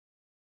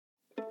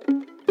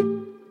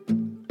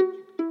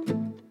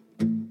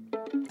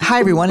Hi,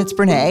 everyone. It's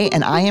Brené,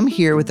 and I am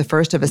here with the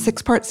first of a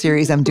 6-part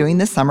series I'm doing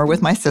this summer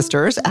with my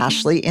sisters,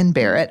 Ashley and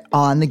Barrett,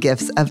 on the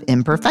Gifts of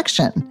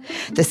Imperfection.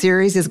 The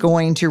series is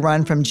going to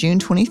run from June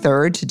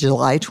 23rd to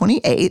July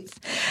 28th.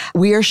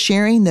 We are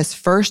sharing this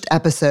first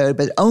episode,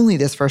 but only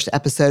this first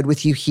episode,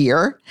 with you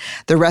here.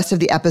 The rest of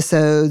the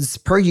episodes,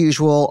 per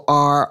usual,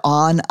 are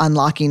on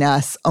Unlocking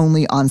Us,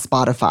 only on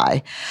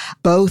Spotify.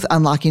 Both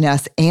Unlocking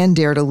Us and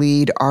Dare to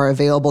Lead are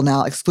available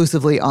now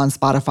exclusively on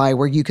Spotify,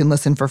 where you can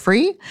listen for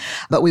free.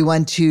 But we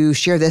want to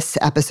share this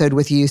episode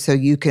with you so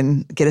you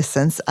can get a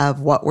sense of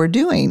what we're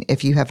doing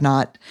if you have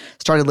not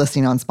started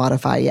listening on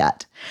Spotify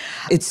yet.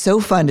 It's so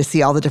fun to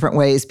see all the different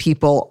ways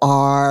people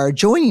are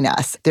joining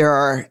us. There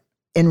are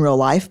in real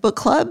life book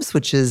clubs,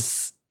 which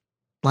is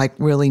like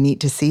really neat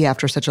to see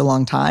after such a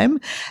long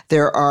time.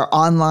 There are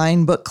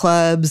online book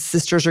clubs.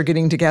 Sisters are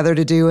getting together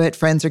to do it.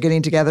 Friends are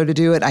getting together to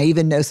do it. I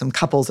even know some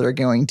couples that are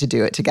going to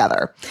do it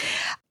together.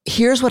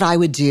 Here's what I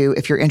would do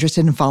if you're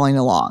interested in following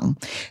along.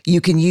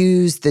 You can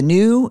use the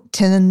new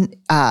 10,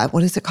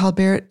 what is it called,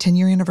 Barrett?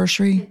 10-year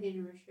anniversary?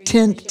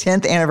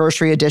 10th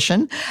anniversary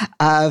edition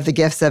of the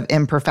Gifts of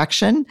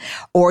Imperfection,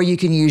 or you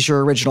can use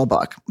your original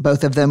book.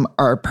 Both of them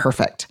are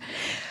perfect.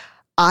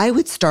 I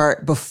would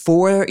start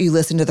before you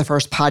listen to the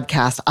first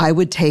podcast. I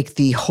would take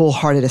the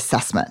Wholehearted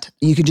assessment.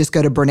 You can just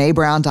go to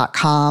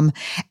BrenéBrown.com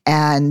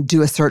and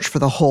do a search for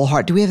the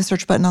Wholeheart. Do we have a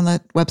search button on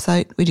the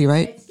website? We do,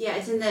 right?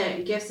 It's in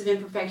the Gifts of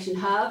Imperfection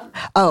hub.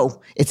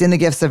 Oh, it's in the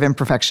Gifts of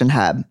Imperfection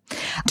hub.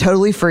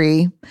 Totally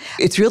free.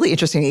 It's really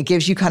interesting. It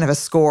gives you kind of a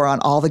score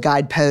on all the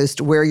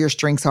guideposts, where your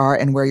strengths are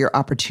and where your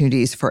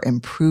opportunities for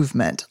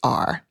improvement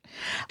are.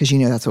 Because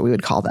that's what we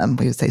would call them.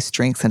 We would say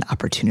strengths and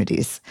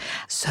opportunities.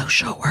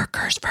 Social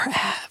workers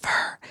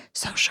forever.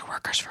 Social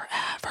workers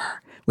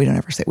forever. We don't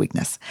ever say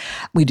weakness.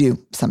 We do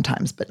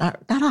sometimes, but not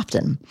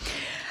often.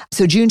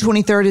 So June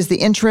 23rd is the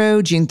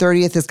intro. June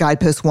 30th is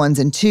guidepost 1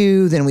 and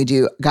 2. Then we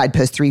do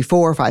guidepost 3,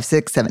 4, 5,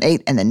 6, 7,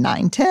 8, and then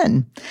 9,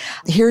 10.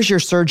 Here's your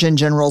Surgeon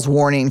General's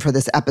warning for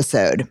this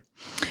episode.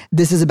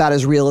 This is about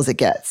as real as it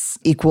gets.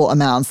 Equal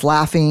amounts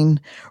laughing,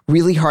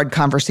 really hard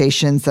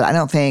conversations that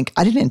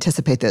I didn't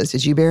anticipate those.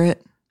 Did you,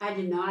 Barrett? I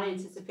did not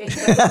anticipate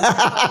those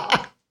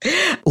at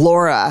all.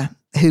 Laura,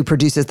 who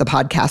produces the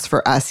podcast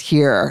for us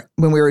here,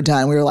 when we were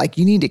done, we were like,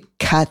 you need to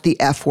cut the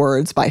F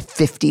words by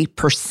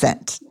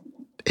 50%.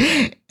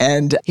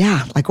 And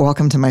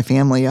welcome to my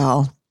family,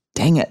 y'all.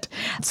 Dang it.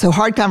 So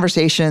hard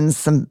conversations,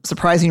 some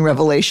surprising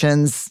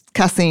revelations,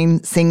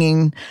 cussing,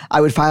 singing.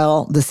 I would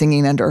file the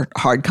singing under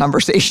hard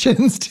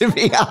conversations, to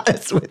be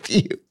honest with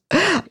you.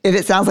 If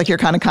it sounds like your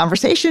kind of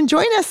conversation,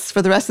 join us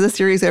for the rest of the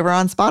series over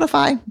on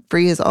Spotify.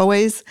 Free as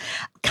always.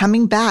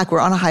 Coming back, we're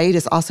on a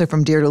hiatus also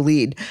from Dare to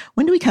Lead.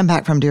 When do we come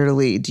back from Dare to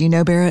Lead? Do you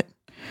know, Barrett?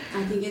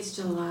 I think it's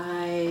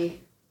July.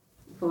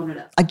 Pulling it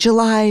up. Like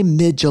July,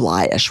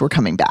 mid-July-ish, we're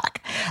coming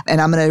back. And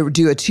I'm going to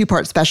do a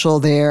 2-part special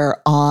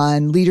there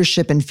on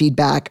leadership and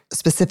feedback,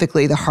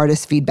 specifically the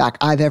hardest feedback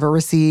I've ever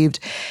received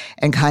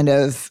and kind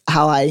of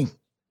how I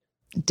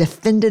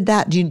defended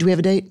that. Do we have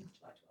a date?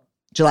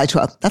 July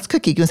 12th. That's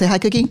Cookie. You want to say hi,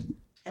 Cookie?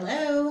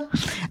 Hello.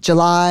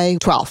 July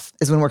 12th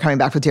is when we're coming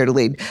back with Dare to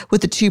Lead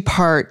with the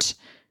 2-part,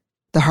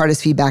 the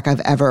hardest feedback I've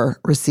ever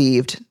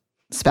received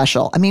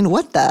special. I mean,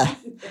 what the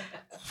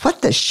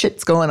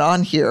shit's going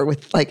on here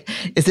with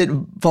is it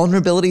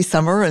vulnerability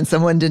summer and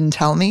someone didn't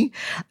tell me?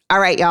 All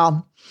right,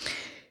 y'all.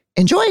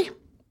 Enjoy.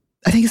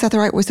 I think,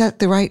 was that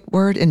the right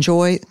word?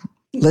 Enjoy.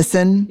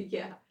 Listen.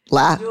 Yeah.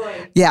 Laugh.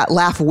 Enjoy. Yeah.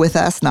 Laugh with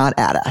us, not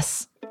at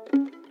us.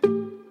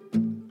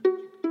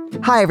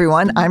 Hi,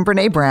 everyone. I'm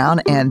Brené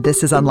Brown, and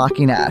this is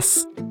Unlocking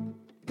Us.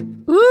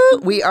 Woo,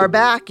 we are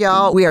back,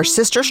 y'all. We are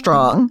sister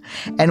strong,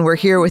 and we're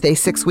here with a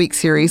 6-week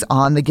series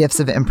on the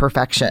Gifts of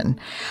Imperfection.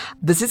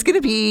 This is going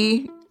to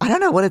be, I don't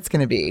know what it's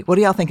going to be. What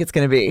do y'all think it's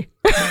going to be?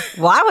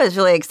 Well, I was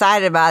really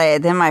excited about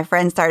it. Then my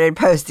friend started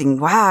posting,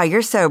 wow,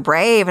 you're so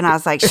brave. And I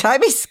was like, should I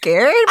be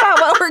scared about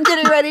what we're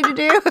getting ready to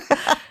do?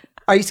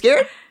 Are you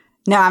scared?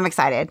 No, I'm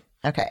excited.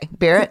 Okay.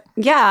 Barrett?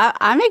 Yeah,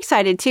 I'm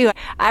excited too.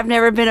 I've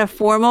never been a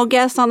formal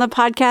guest on the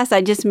podcast.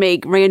 I just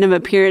make random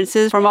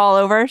appearances from all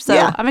over. So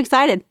yeah. I'm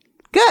excited.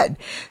 Good.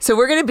 So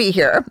we're going to be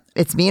here.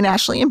 It's me and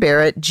Ashley and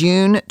Barrett,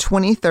 June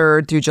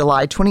 23rd through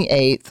July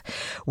 28th.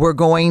 We're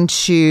going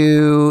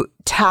to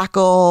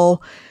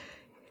tackle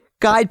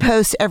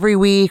guideposts every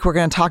week. We're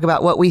going to talk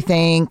about what we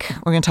think.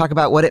 We're going to talk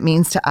about what it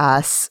means to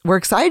us. We're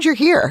excited you're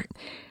here.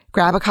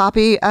 Grab a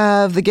copy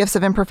of The Gifts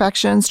of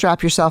Imperfection.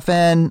 Strap yourself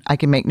in. I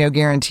can make no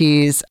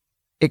guarantees.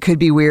 It could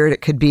be weird.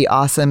 It could be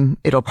awesome.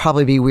 It'll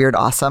probably be weird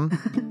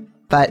awesome,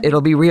 but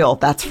it'll be real.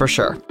 That's for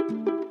sure.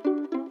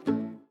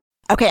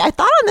 Okay, I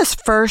thought on this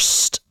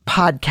first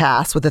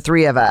podcast with the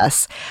 3 of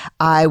us,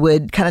 I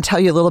would kind of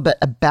tell you a little bit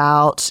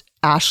about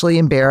Ashley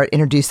and Barrett,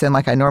 introduce them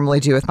like I normally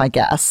do with my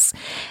guests.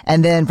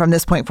 And then from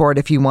this point forward,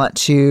 if you want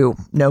to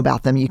know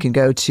about them, you can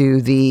go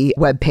to the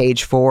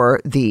webpage for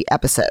the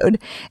episode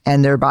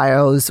and their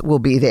bios will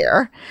be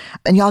there.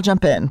 And y'all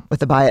jump in with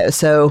the bio.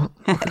 So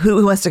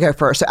who wants to go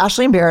first? So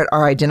Ashley and Barrett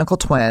are identical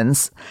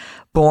twins,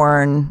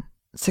 born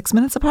 6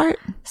 minutes apart?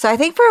 So I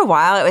think for a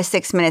while it was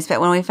 6 minutes, but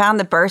when we found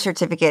the birth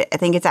certificate, I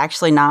think it's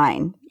actually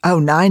 9. Oh,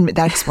 9.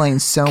 That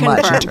explains so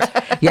much.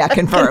 Yeah,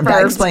 confirmed.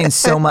 That explains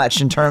so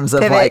much in terms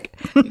of Pivot.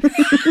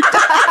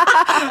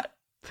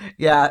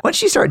 Yeah.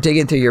 Once you start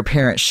digging through your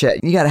parents'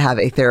 shit, you got to have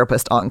a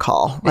therapist on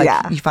call.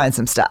 You find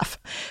some stuff.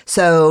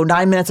 So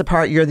 9 minutes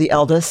apart, you're the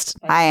eldest.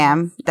 I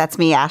am. That's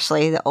me,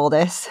 Ashley, the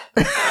oldest.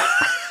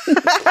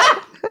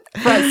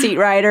 Front seat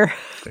rider.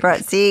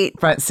 Front seat.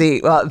 Front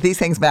seat. Well, these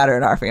things matter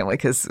in our family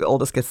because the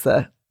oldest gets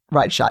the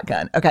ride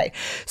shotgun. Okay.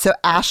 So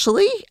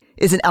Ashley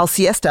is an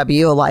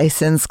LCSW, a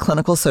licensed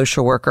clinical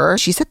social worker.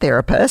 She's a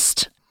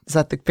therapist. Is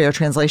that the fair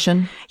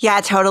translation?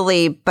 Yeah,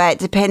 totally. But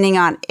depending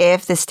on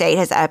if the state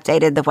has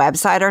updated the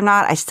website or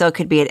not, I still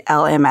could be at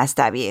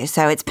LMSW.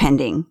 So it's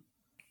pending.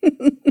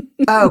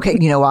 Oh, okay.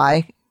 You know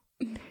why?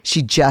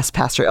 She just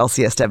passed her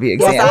LCSW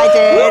exam. Yes, I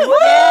did.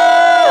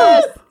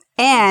 Yes!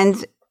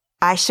 And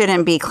I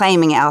shouldn't be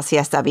claiming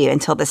LCSW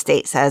until the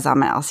state says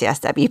I'm an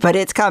LCSW, but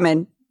it's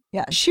coming.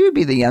 Yeah, she would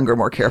be the younger,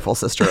 more careful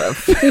sister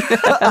of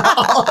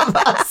all of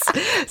us.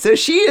 So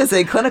she is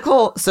a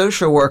clinical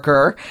social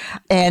worker,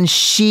 and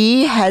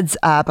she heads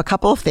up a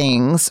couple of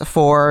things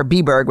for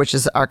BBERG, which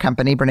is our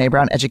company, Brené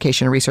Brown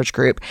Education and Research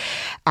Group.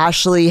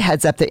 Ashley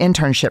heads up the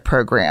internship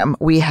program.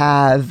 We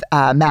have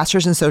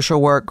Masters in Social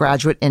Work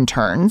graduate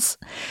interns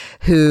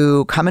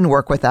who come and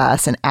work with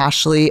us, and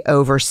Ashley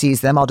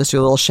oversees them. I'll just do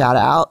a little shout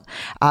out.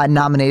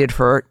 Nominated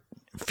for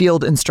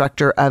Field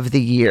Instructor of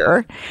the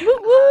Year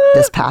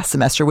this past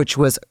semester, which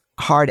was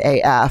hard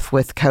AF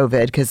with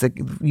COVID because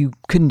you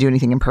couldn't do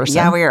anything in person.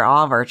 Yeah, we were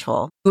all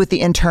virtual. With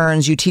the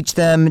interns, you teach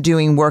them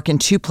doing work in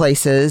 2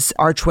 places,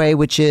 Archway,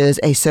 which is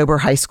a sober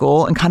high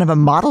school and kind of a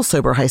model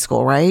sober high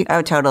school, right?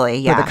 Oh, totally.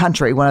 Yeah. For the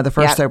country, one of the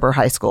first sober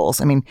high schools.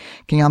 I mean,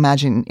 can you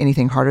imagine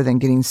anything harder than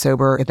getting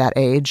sober at that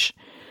age?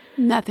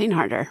 Nothing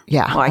harder.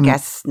 Yeah. Well, I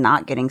guess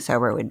not getting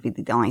sober would be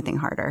the only thing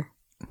harder.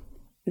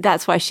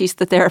 That's why she's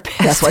the therapist.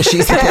 That's why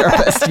she's the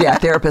therapist. Yeah,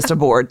 therapist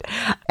aboard.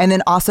 And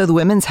then also the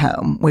women's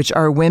home, which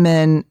are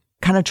women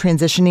kind of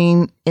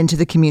transitioning into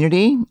the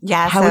community.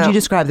 Yeah. How would you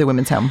describe the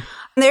women's home?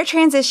 They're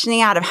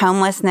transitioning out of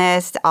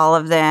homelessness, all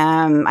of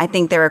them. I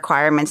think the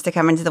requirements to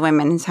come into the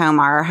women's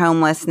home are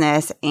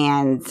homelessness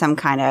and some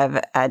kind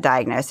of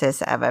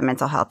diagnosis of a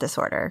mental health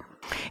disorder.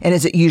 And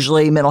is it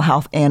usually mental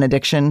health and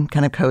addiction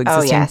kind of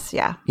coexisting? Oh, yes.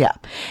 Yeah. Yeah.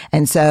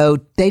 And so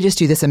they just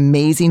do this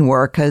amazing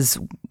work because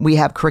we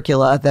have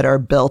curricula that are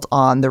built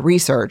on the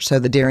research. So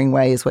the Daring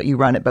Way is what you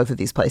run at both of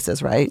these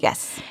places, right?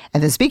 Yes.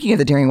 And then speaking of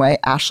the Daring Way,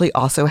 Ashley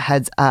also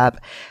heads up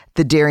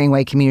the Daring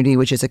Way community,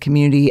 which is a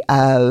community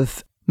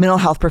of mental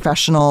health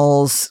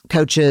professionals,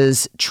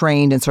 coaches,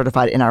 trained and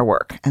certified in our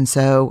work. And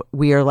so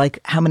we are like,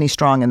 how many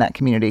strong in that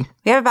community?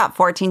 We have about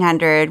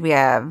 1,400. We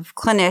have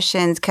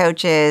clinicians,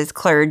 coaches,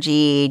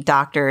 clergy,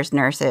 doctors,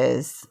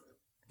 nurses.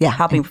 Yeah.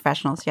 Helping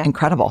professionals. Yeah.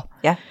 Incredible.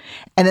 Yeah.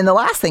 And then the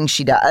last thing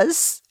she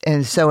does,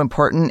 and is so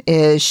important,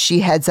 is she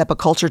heads up a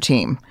culture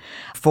team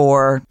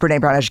for Brené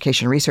Brown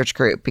Education Research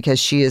Group because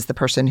she is the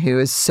person who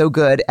is so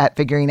good at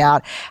figuring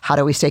out how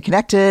do we stay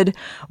connected?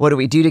 What do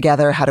we do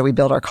together? How do we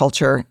build our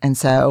culture? And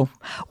so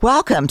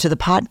welcome to the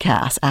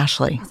podcast,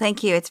 Ashley. Well,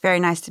 thank you. It's very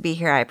nice to be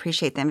here. I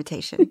appreciate the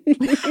invitation.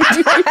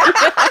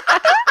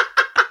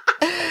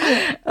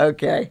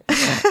 Okay.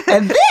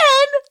 And then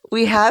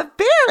we have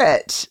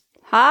Barrett.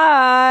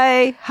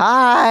 Hi.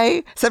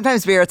 Hi.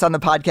 Sometimes Barrett's on the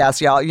podcast.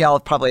 Y'all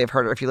probably have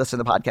heard her if you listen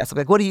to the podcast. I'm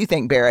like, what do you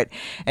think, Barrett?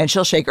 And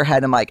she'll shake her head.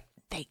 And I'm like,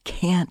 they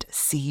can't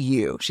see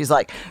you. She's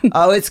like,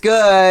 oh, it's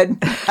good.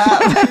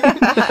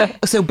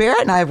 So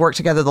Barrett and I have worked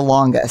together the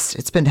longest.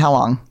 It's been how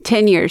long?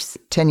 10 years.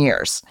 10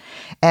 years.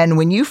 And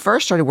when you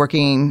first started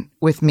working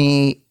with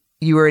me,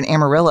 you were in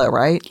Amarillo,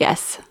 right?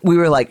 Yes. We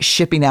were like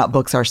shipping out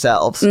books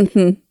ourselves.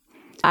 Mm-hmm.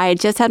 I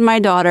had just had my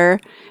daughter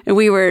and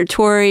we were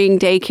touring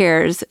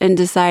daycares and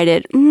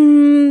decided,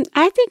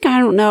 I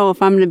don't know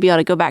if I'm going to be able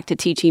to go back to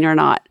teaching or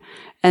not.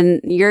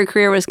 And your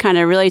career was kind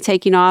of really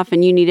taking off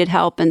and you needed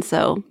help. And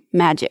so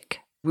magic.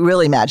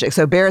 Really magic.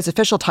 So Barrett's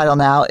official title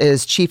now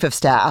is Chief of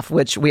Staff,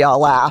 which we all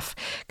laugh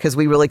because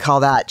we really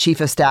call that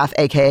Chief of Staff,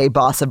 aka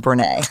Boss of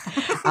Brené.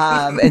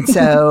 And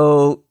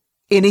so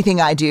anything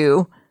I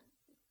do,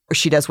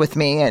 she does with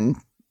me and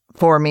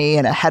for me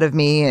and ahead of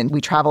me, and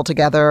we travel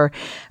together.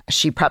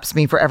 She preps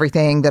me for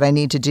everything that I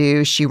need to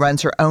do. She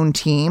runs her own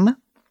team.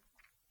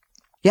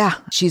 Yeah,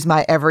 she's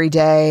my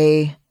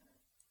everyday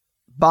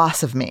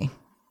boss of me.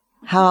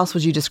 How else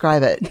would you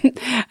describe it?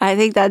 I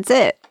think that's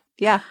it.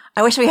 Yeah.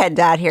 I wish we had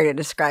Dad here to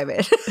describe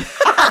it.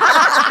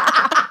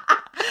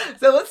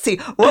 So let's see.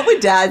 What would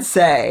Dad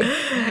say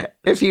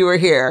if you were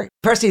here?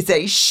 First he'd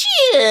say,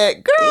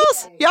 shit,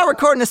 girls, y'all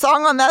recording a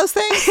song on those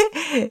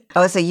things?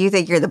 Oh, so you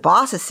think you're the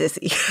boss of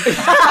Sissy.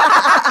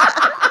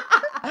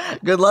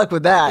 Good luck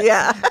with that.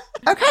 Yeah.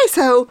 Okay,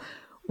 so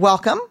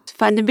welcome. It's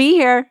fun to be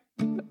here.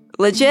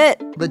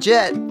 Legit.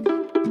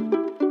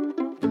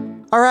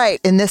 All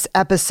right. In this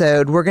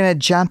episode, we're going to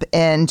jump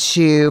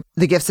into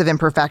the Gifts of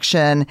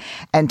Imperfection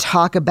and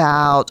talk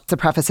about the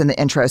preface and the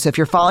intro. So if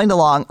you're following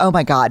along, oh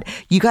my God,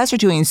 you guys are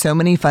doing so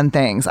many fun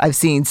things. I've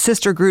seen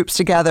sister groups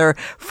together,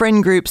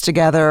 friend groups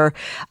together.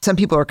 Some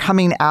people are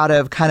coming out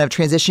of kind of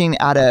transitioning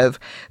out of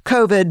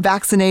COVID,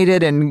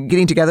 vaccinated, and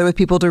getting together with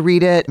people to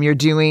read it. You're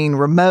doing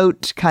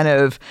remote kind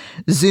of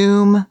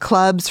Zoom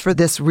clubs for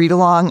this read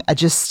along.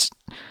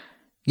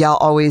 Y'all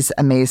always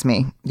amaze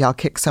me. Y'all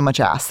kick so much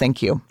ass.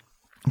 Thank you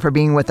for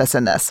being with us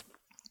in this.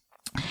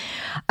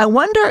 I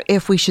wonder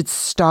if we should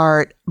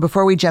start,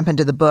 before we jump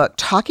into the book,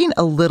 talking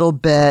a little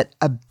bit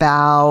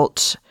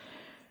about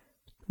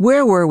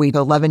where were we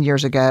 11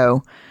 years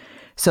ago?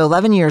 So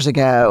 11 years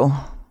ago,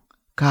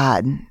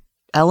 God,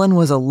 Ellen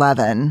was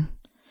 11.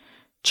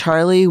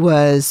 Charlie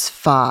was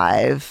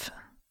 5.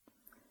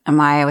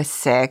 Amaya was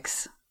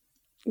 6.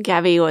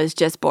 Gabby was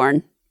just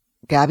born.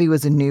 Gabby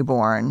was a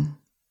newborn.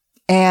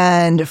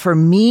 And for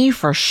me,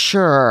 for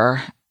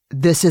sure,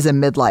 this is a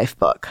midlife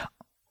book.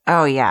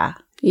 Oh, yeah.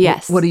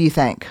 Yes. What do you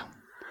think?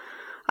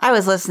 I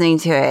was listening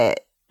to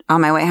it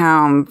on my way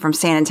home from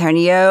San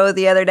Antonio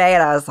the other day,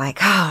 and I was like,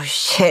 oh,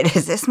 shit,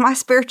 is this my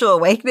spiritual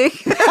awakening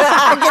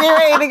I'm getting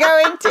ready to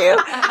go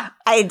into?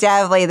 I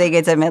definitely think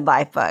it's a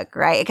midlife book,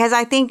 right? Because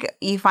I think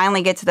you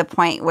finally get to the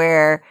point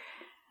where,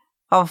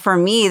 well, for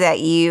me,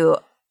 that you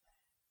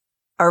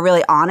are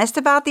really honest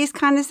about these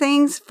kind of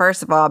things,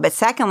 first of all, but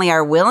secondly,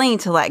 are willing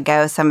to let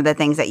go some of the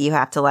things that you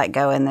have to let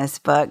go in this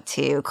book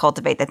to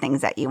cultivate the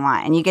things that you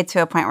want. And you get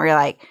to a point where you're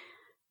like,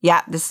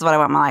 yeah, this is what I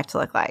want my life to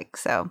look like.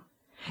 So,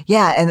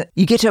 yeah. And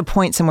you get to a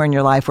point somewhere in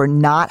your life where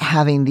not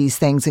having these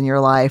things in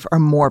your life are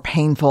more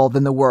painful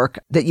than the work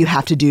that you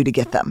have to do to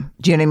get them.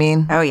 Do you know what I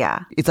mean? Oh, yeah.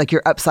 It's like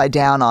you're upside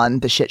down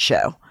on the shit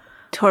show.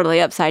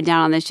 Totally upside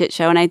down on the shit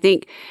show. And I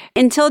think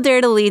until Dare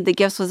to Lead, The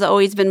Gifts was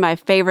always been my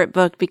favorite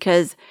book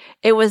because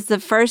it was the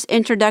first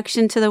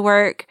introduction to the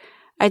work.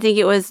 I think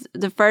it was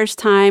the first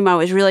time I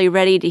was really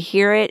ready to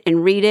hear it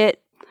and read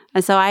it.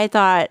 And so I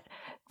thought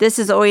this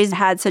has always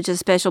had such a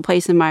special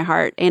place in my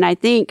heart. And I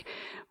think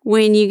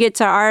when you get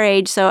to our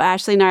age, so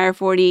Ashley and I are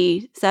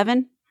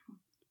 47.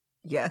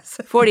 Yes.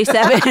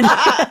 47.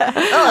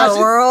 Hello,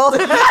 world.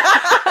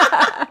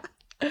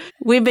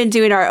 We've been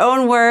doing our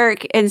own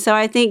work. And so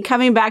I think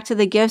coming back to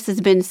the gifts has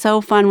been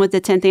so fun with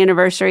the 10th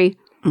anniversary.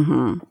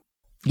 Mm-hmm.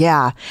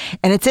 Yeah.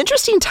 And it's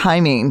interesting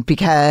timing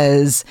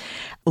because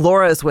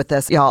Laura's with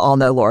us. Y'all all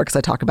know Laura because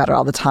I talk about her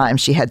all the time.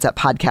 She heads up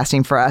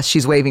podcasting for us.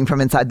 She's waving from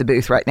inside the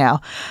booth right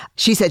now.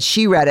 She said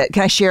she read it.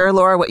 Can I share,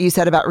 Laura, what you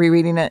said about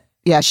rereading it?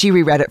 Yeah, she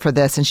reread it for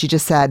this. And she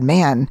just said,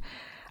 man,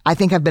 I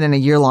think I've been in a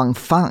year-long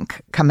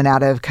funk coming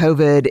out of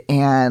COVID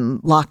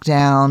and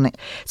lockdown.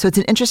 So it's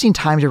an interesting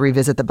time to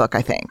revisit the book,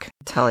 I think.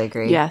 Totally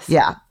agree. Yes.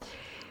 Yeah.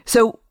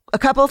 So a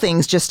couple of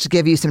things just to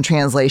give you some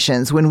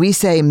translations. When we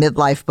say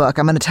midlife book,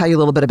 I'm going to tell you a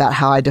little bit about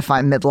how I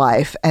define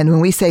midlife. And when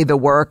we say the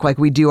work, like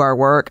we do our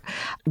work,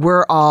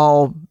 we're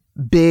all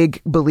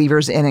big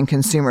believers in and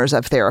consumers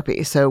of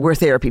therapy. So we're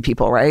therapy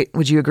people, right?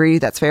 Would you agree?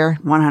 That's fair?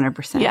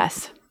 100%.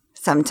 Yes.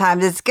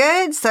 Sometimes it's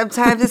good,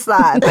 sometimes it's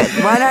not, but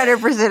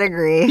 100%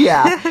 agree.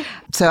 Yeah.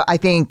 So I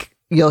think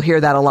you'll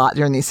hear that a lot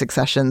during these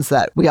successions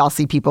that we all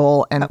see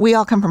people and we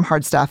all come from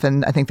hard stuff.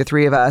 And I think the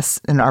three of us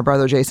and our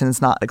brother Jason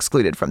is not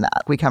excluded from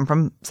that. We come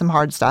from some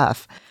hard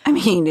stuff. I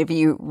mean, if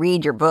you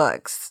read your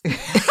books. Like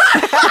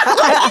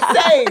you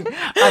say,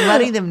 I'm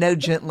letting them know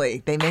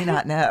gently. They may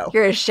not know.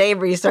 You're a shame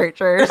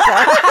researcher. So.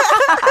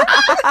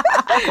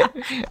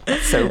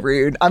 That's so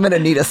rude. I'm going to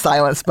need a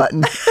silence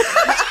button.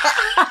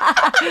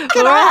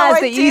 Laura has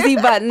the easy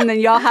button and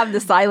y'all have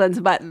the silence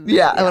button.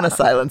 Yeah, I want a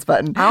silence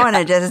button. I want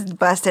to just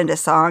bust into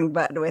song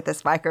button with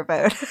this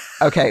microphone.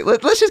 Okay,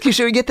 let's just,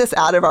 should we get this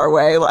out of our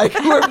way? Like,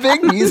 we're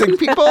big music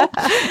people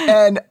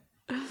and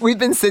we've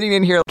been sitting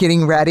in here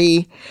getting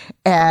ready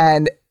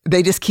and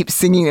they just keep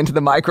singing into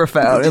the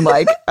microphone. And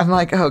like, I'm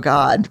like, oh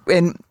God.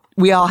 And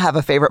we all have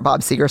a favorite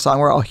Bob Seger song.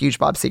 We're all huge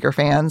Bob Seger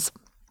fans.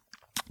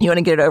 You want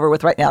to get it over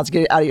with right now to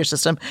get it out of your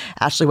system?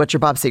 Ashley, what's your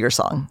Bob Seger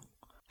song?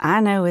 I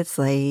know it's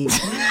late.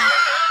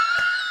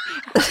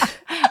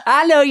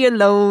 I know you're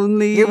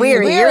lonely. You're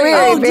weary. You're weary.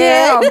 Oh,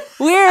 damn.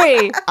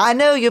 Weary. I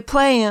know your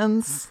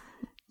plans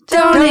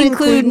Don't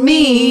include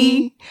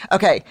me.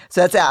 Okay,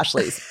 so that's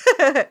Ashley's.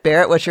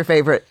 Barrett, what's your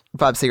favorite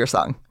Bob Seger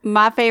song?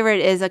 My favorite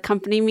is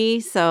Accompany Me.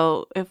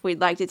 So if we'd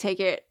like to take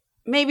it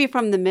maybe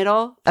from the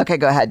middle. Okay,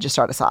 go ahead. Just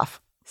start us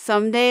off.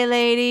 Someday,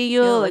 lady,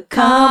 you'll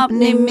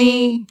accompany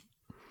me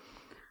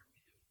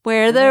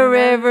where the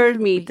rivers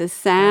meet the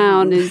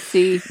sound and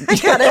sea.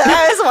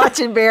 I was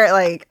watching Barrett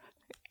like,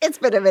 it's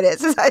been a minute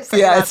since I've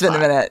seen that it's been a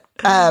minute.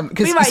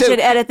 Should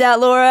edit that,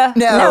 Laura.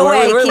 No,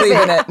 way, we're keep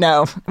leaving it.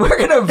 No, we're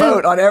going to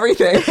vote on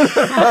everything.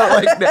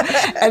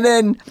 And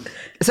then,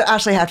 so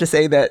Ashley, I have to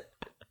say that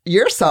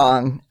your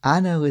song,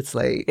 I Know It's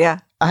Late. Yeah.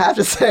 I have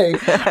to say,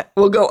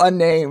 will go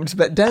unnamed,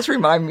 but does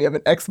remind me of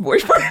an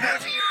ex-boyfriend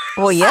of yours.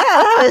 Well, yeah,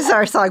 that was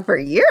our song for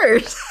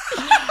years.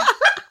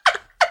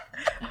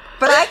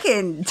 But I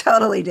can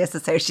totally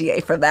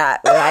disassociate from that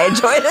when I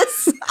enjoy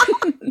this.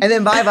 And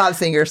then my Bob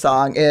Seger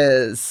song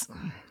is,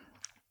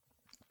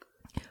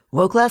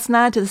 Woke last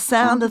night to the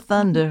sound of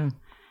thunder.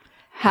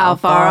 How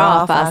far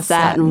off I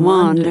sat and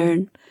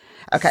wondered.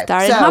 Okay.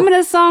 Started humming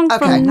a song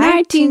from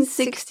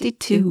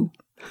 1962.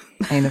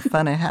 Ain't it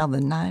funny how the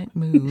night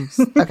moves?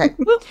 Okay.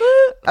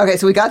 Okay,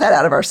 so we got that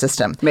out of our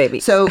system. Maybe.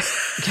 So,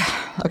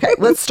 okay,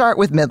 let's start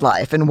with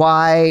midlife and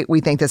why we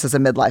think this is a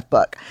midlife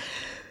book.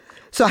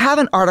 So I have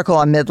an article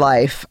on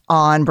midlife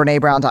on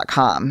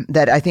BrenéBrown.com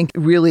that I think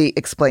really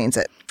explains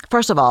it.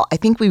 First of all, I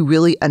think we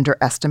really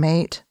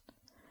underestimate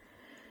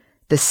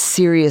the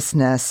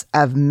seriousness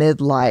of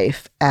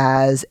midlife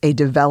as a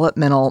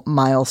developmental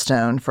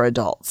milestone for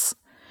adults.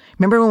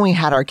 Remember when we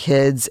had our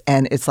kids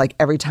and it's like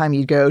every time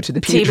you'd go to the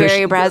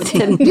T-Berry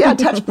pediatrician. Yeah,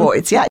 touch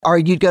points. Yeah. Or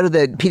you'd go to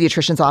the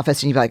pediatrician's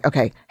office and you'd be like,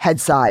 okay, head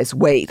size,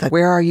 weight, like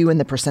where are you in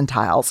the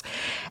percentiles?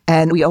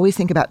 And we always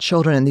think about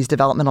children and these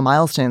developmental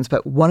milestones.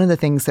 But one of the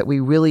things that we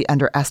really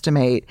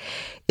underestimate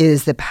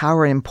is the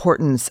power and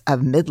importance of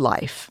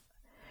midlife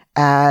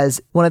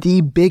as one of the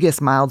biggest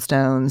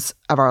milestones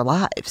of our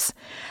lives.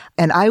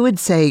 And I would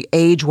say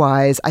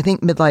age-wise, I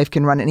think midlife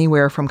can run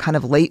anywhere from kind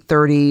of late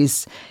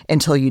 30s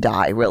until you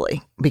die,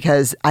 really.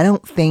 Because I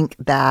don't think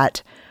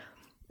that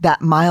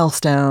that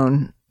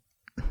milestone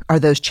or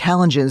those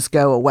challenges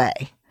go away.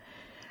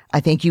 I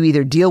think you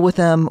either deal with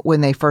them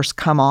when they first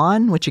come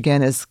on, which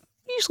again is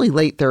usually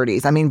late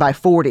 30s. I mean, by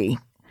 40,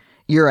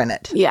 you're in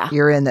it. Yeah.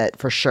 You're in it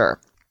for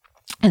sure.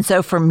 And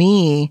so for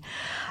me,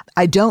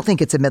 I don't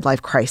think it's a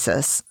midlife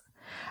crisis.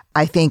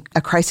 I think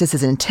a crisis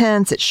is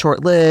intense, it's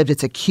short-lived,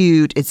 it's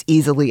acute, it's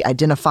easily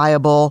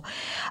identifiable.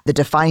 The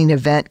defining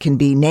event can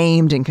be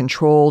named and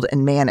controlled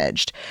and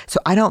managed.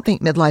 So I don't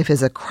think midlife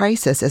is a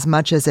crisis as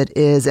much as it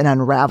is an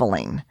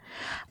unraveling.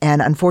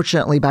 And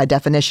unfortunately, by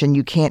definition,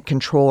 you can't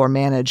control or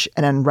manage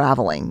an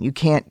unraveling. You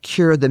can't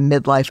cure the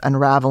midlife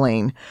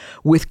unraveling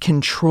with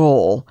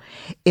control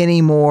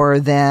any more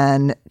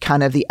than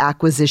kind of the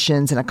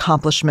acquisitions and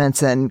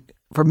accomplishments and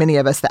for many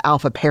of us, the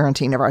alpha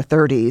parenting of our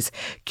 30s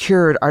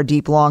cured our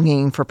deep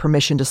longing for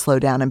permission to slow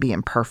down and be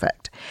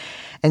imperfect.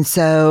 And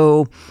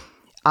so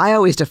I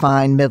always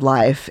define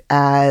midlife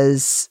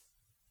as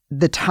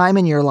the time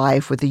in your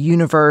life where the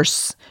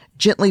universe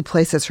gently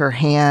places her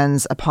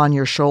hands upon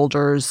your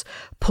shoulders,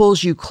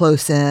 pulls you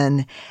close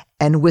in,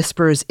 and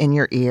whispers in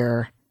your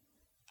ear,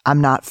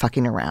 I'm not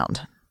fucking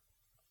around.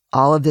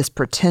 All of this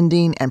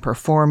pretending and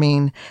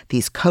performing,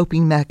 these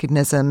coping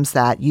mechanisms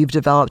that you've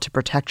developed to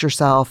protect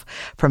yourself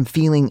from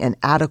feeling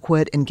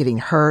inadequate and getting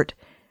hurt,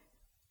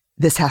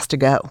 this has to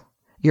go.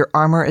 Your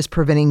armor is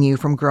preventing you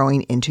from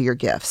growing into your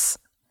gifts.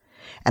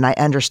 And I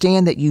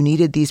understand that you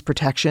needed these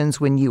protections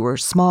when you were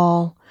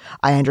small.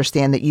 I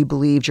understand that you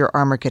believed your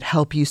armor could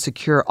help you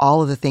secure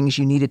all of the things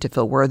you needed to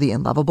feel worthy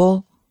and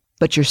lovable,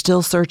 but you're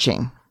still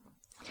searching.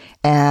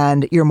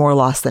 And you're more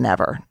lost than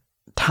ever.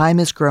 Time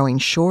is growing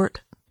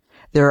short.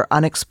 There are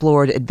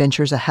unexplored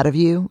adventures ahead of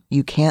you.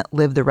 You can't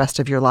live the rest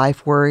of your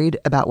life worried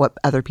about what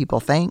other people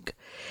think.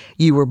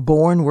 You were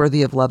born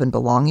worthy of love and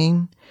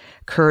belonging.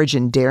 Courage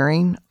and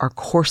daring are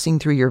coursing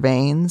through your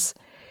veins.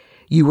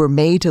 You were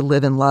made to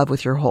live in love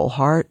with your whole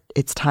heart.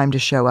 It's time to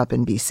show up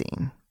and be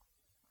seen.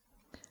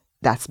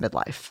 That's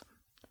midlife.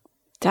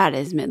 That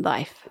is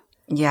midlife.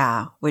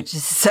 Yeah, which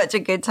is such a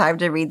good time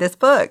to read this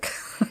book.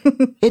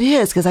 It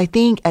is, because I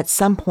think at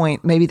some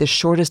point, maybe the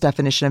shortest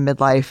definition of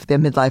midlife, the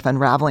midlife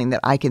unraveling that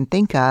I can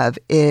think of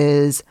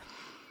is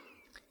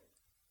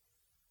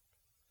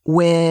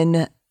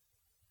when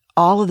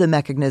all of the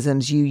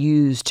mechanisms you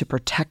use to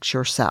protect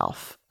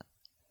yourself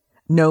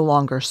no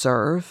longer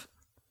serve,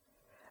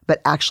 but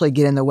actually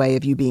get in the way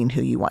of you being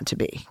who you want to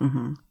be.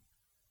 Mm-hmm.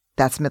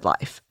 That's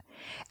midlife.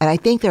 And I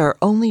think there are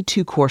only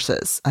two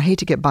courses. I hate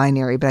to get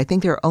binary, but I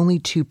think there are only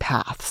two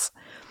paths.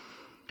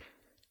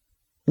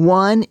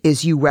 One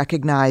is you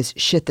recognize,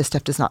 shit, this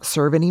stuff does not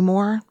serve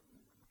anymore.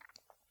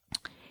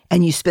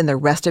 And you spend the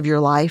rest of your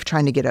life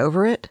trying to get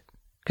over it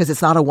because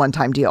it's not a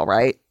one-time deal,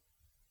 right?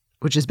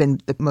 Which has been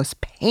the most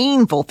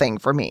painful thing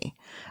for me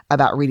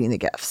about reading the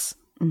Gifts.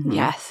 Mm-hmm.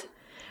 Yes.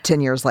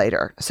 10 years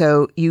later.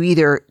 So you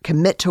either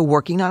commit to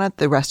working on it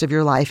the rest of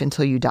your life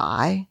until you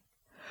die,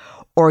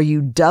 or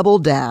you double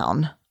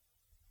down,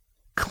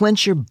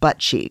 clench your butt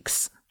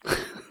cheeks,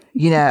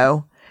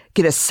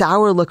 get a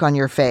sour look on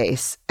your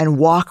face and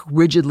walk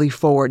rigidly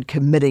forward,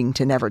 committing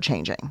to never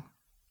changing.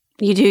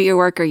 You do your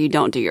work or you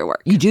don't do your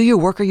work. You do your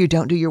work or you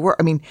don't do your work.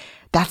 I mean,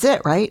 that's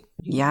it, right?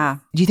 Yeah.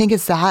 Do you think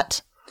it's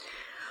that?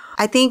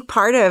 I think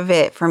part of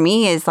it for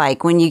me is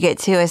like when you get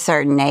to a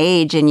certain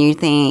age and you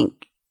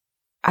think,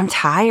 I'm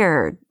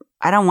tired.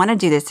 I don't want to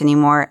do this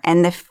anymore.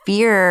 And the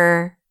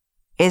fear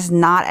is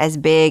not as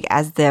big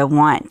as the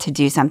want to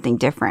do something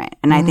different.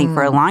 And I think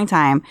for a long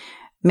time,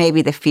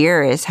 maybe the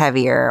fear is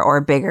heavier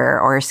or bigger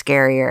or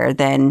scarier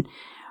than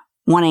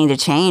wanting to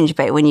change.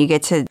 But when you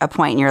get to a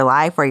point in your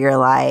life where you're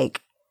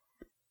like,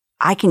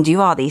 I can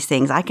do all these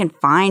things. I can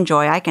find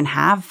joy. I can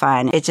have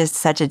fun. It's just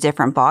such a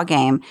different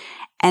ballgame.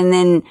 And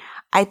then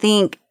I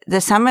think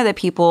some of the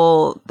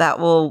people that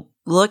will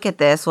look at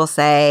this will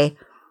say,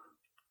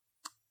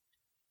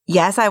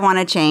 yes, I want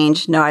to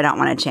change. No, I don't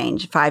want to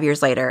change. 5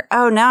 years later,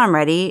 oh, now I'm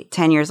ready.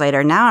 10 years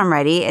later, now I'm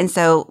ready. And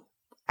so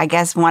I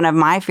guess one of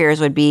my fears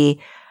would be,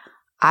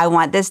 I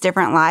want this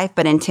different life,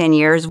 but in 10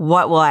 years,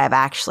 what will I have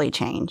actually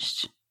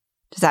changed?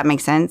 Does that make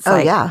sense? Oh,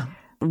 yeah.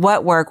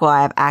 What work will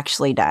I have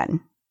actually done?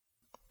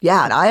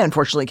 Yeah, and I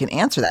unfortunately can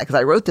answer that because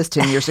I wrote this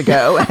 10 years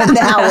ago, and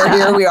now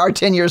here we are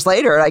 10 years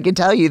later, and I can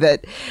tell you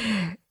that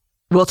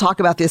we'll talk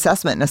about the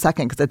assessment in a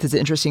second because that's an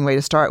interesting way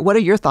to start. What are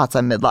your thoughts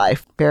on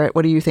midlife? Barrett,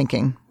 what are you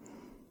thinking?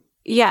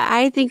 Yeah,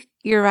 I think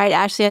you're right,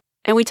 Ashley.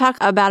 And we talk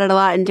about it a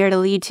lot in Dare to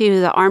Lead,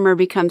 too. The armor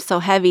becomes so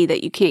heavy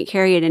that you can't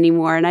carry it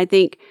anymore. And I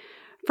think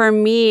for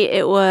me,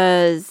 it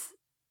was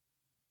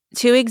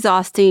too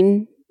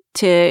exhausting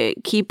to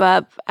keep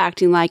up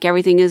acting like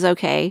everything is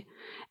okay.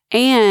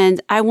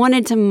 And I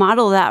wanted to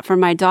model that for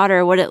my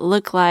daughter, what it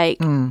looked like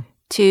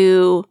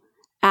to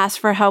ask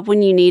for help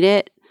when you need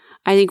it.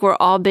 I think we're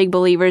all big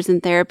believers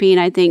in therapy. And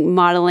I think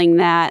modeling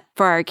that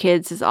for our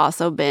kids has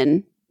also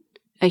been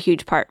a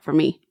huge part for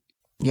me.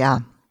 Yeah.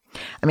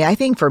 I mean, I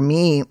think for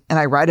me, and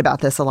I write about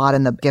this a lot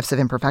in the Gifts of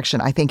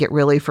Imperfection, I think it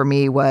really for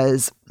me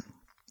was,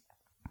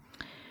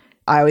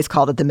 I always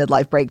called it the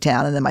midlife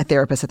breakdown. And then my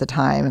therapist at the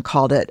time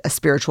called it a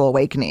spiritual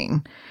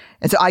awakening.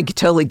 And so I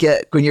totally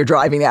get when you're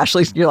driving,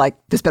 Ashley, you're like,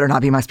 this better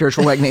not be my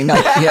spiritual awakening.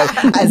 Like,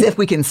 as if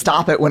we can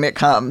stop it when it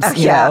comes,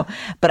 you know.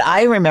 But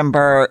I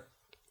remember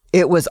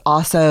it was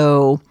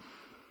also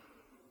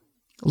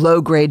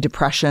low-grade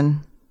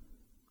depression,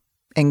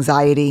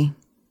 anxiety,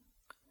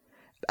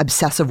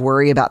 obsessive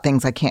worry about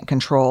things I can't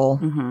control.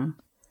 Mm-hmm.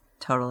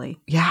 Totally.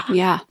 Yeah.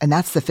 Yeah. And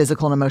that's the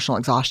physical and emotional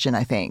exhaustion,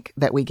 I think,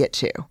 that we get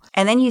to.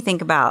 And then you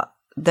think about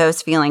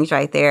those feelings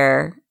right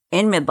there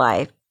in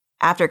midlife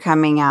after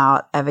coming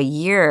out of a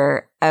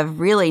year of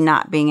really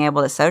not being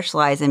able to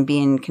socialize and be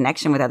in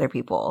connection with other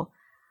people.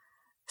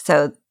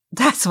 So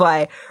that's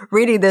why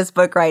reading this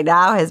book right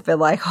now has been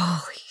like,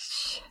 holy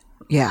shit.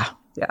 Yeah.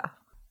 Yeah.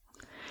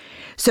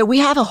 So we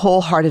have a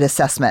wholehearted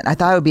assessment. I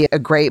thought it would be a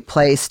great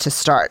place to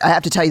start. I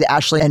have to tell you that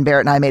Ashley and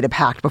Barrett and I made a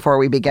pact before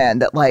we began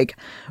that like,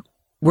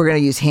 we're going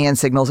to use hand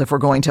signals if we're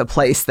going to a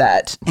place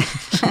that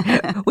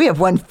we have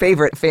one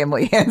favorite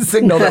family hand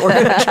signal that we're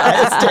going to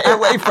try to stay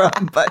away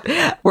from. But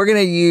we're going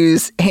to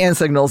use hand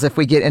signals if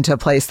we get into a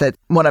place that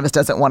one of us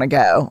doesn't want to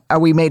go. Or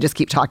we may just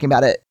keep talking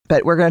about it,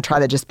 but we're going to try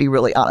to just be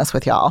really honest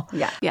with y'all.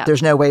 Yeah.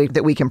 There's no way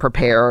that we can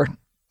prepare.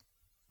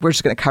 We're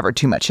just going to cover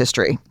too much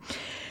history.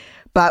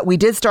 But we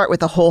did start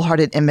with a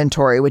wholehearted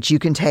inventory, which you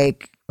can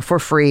take for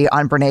free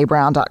on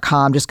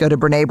BrenéBrown.com. Just go to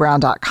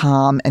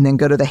BrenéBrown.com and then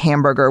go to the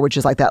hamburger, which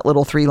is like that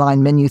little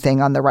 3-line menu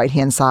thing on the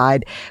right-hand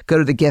side. Go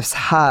to the Gifts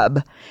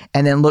Hub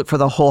and then look for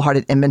the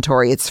wholehearted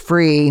inventory. It's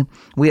free.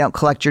 We don't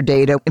collect your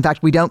data. In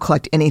fact, we don't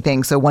collect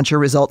anything. So once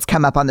your results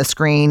come up on the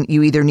screen,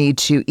 you either need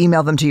to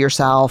email them to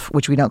yourself,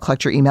 which we don't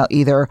collect your email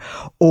either,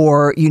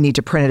 or you need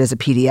to print it as a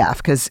PDF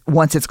because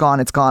once it's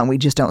gone, it's gone. We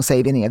just don't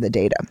save any of the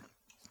data.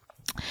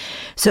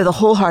 So the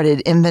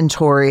Wholehearted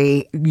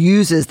Inventory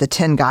uses the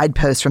 10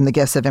 guideposts from the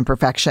Gifts of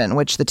Imperfection,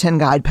 which the 10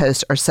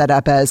 guideposts are set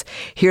up as,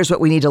 here's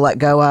what we need to let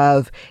go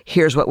of,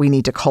 here's what we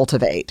need to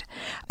cultivate.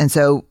 And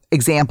so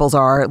examples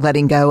are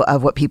letting go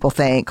of what people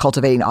think,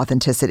 cultivating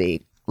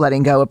authenticity,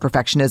 letting go of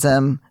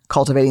perfectionism,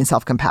 cultivating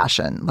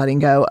self-compassion, letting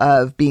go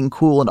of being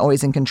cool and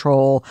always in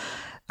control,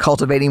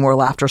 cultivating more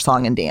laughter,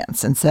 song, and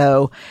dance. And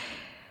so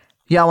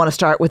y'all want to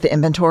start with the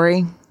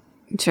inventory?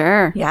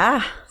 Sure.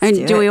 Yeah.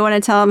 And do we want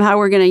to tell them how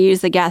we're going to use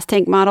the gas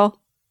tank model?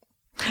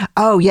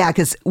 Oh, yeah,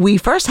 because we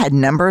first had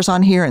numbers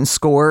on here and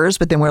scores,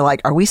 but then we're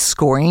like, are we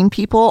scoring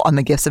people on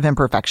the Gifts of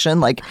Imperfection?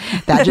 Like,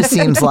 that just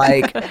seems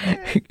like,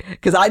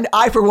 because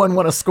I, for one,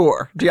 want to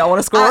score. Do y'all want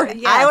to score?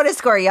 Yes. I want to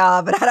score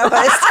y'all, but I don't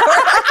want to score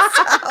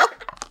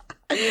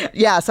myself.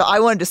 Yeah, so I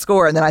wanted to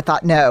score, and then I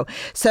thought, no.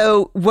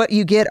 So what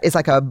you get is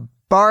like a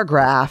bar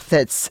graph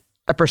that's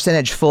a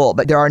percentage full,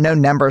 but there are no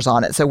numbers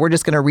on it. So we're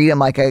just going to read them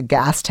like a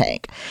gas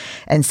tank.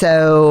 And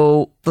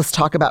so let's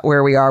talk about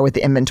where we are with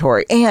the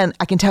inventory. And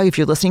I can tell you, if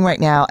you're listening right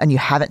now and you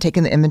haven't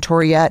taken the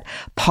inventory yet,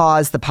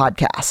 pause the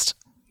podcast.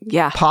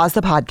 Yeah. Pause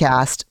the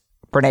podcast,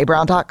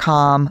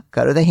 BrenéBrown.com,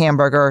 go to the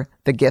hamburger,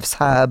 the Gifts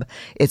Hub.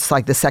 It's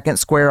like the second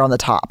square on the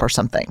top or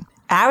something.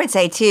 I would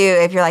say, too,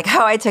 if you're like,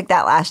 oh, I took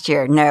that last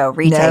year. No,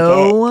 retake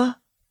it.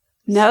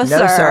 No,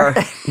 sir.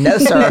 No,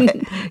 sir.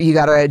 You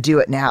got to do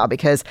it now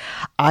because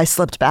I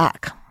slipped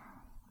back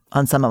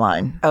on some of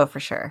mine. Oh, for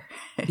sure.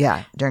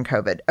 Yeah, during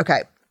COVID.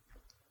 Okay.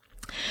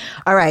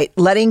 All right.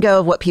 Letting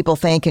go of what people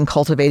think and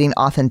cultivating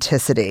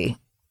authenticity.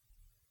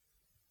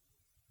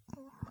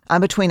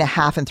 I'm between a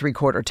half and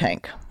 3/4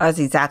 tank. That's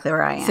exactly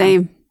where I am.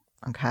 Same.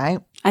 Okay.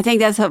 I think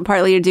that's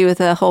partly to do with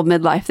the whole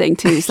midlife thing,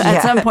 too. So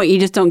at some point, you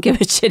just don't give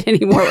a shit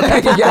anymore.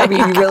 Yeah, I mean,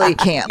 you really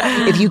can't.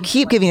 If you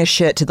keep giving a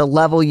shit to the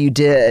level you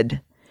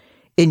did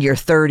in your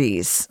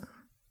 30s,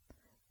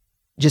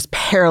 just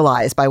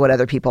paralyzed by what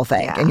other people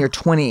think, in your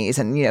 20s,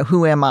 and, you know,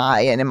 who am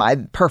I and am I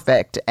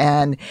perfect?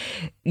 And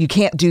you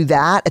can't do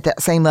that at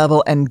that same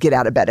level and get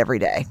out of bed every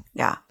day.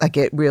 Yeah. Like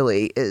it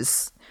really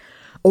is.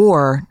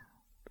 Or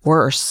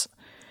worse,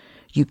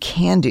 you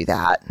can do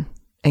that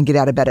and get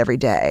out of bed every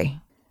day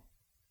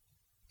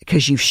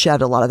because you've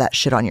shed a lot of that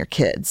shit on your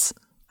kids.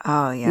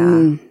 Oh,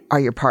 yeah. Or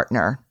your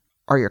partner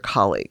or your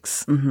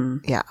colleagues. Mm-hmm.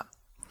 Yeah.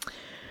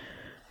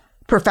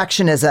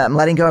 Perfectionism,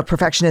 letting go of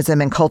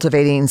perfectionism and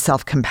cultivating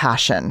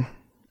self-compassion.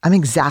 I'm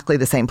exactly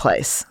the same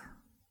place.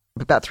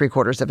 About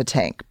 3/4 of a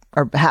tank,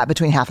 or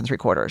between half and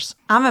 3/4.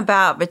 I'm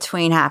about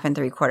between half and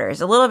 3/4,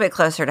 a little bit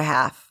closer to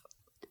half.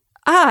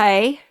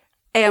 I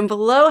am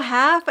below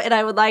half, and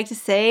I would like to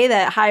say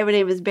that, hi, my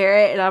name is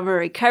Barrett, and I'm a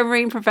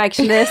recovering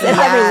perfectionist, and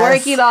I've been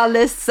working on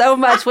this so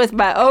much with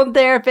my own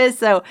therapist,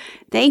 so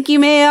thank you,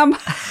 ma'am.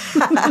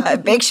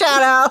 Big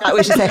shout out.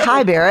 We should say,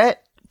 hi, Barrett,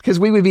 because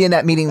we would be in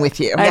that meeting with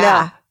you. I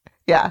know.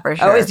 Yeah, for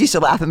sure. I always used to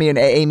laugh at me in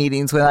AA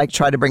meetings when I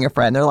try to bring a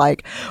friend. They're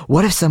like,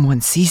 what if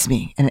someone sees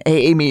me in an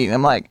AA meeting?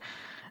 I'm like,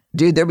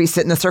 dude, they'll be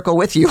sitting in a circle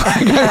with you.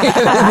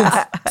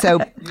 So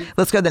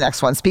let's go to the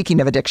next one. Speaking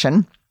of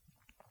addiction,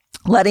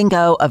 letting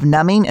go of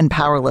numbing and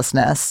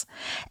powerlessness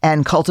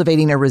and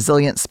cultivating a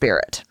resilient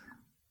spirit.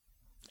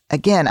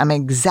 Again, I'm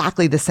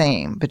exactly the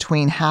same,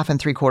 between half and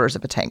 3/4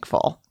 of a tank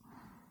full.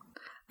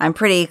 I'm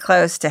pretty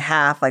close to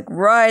half, like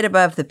right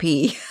above the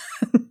P.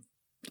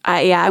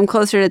 I'm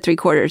closer to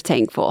 3/4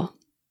 tank full.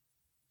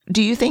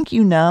 Do you think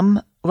you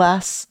numb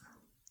less?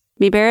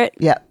 Me, Barrett?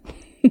 Yeah.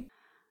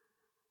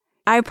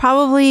 I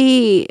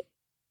probably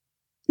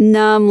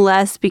numb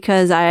less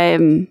because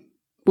I'm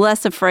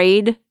less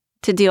afraid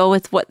to deal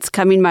with what's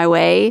coming my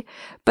way.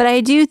 But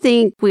I do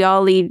think we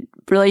all lead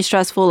really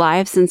stressful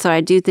lives. And so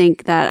I do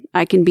think that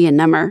I can be a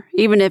number,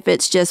 even if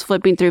it's just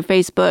flipping through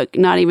Facebook,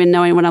 not even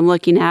knowing what I'm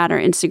looking at, or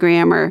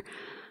Instagram or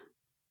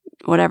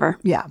whatever.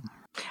 Yeah.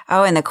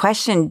 Oh, and the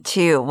question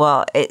too,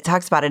 well, it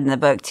talks about it in the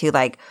book too,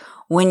 like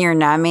when you're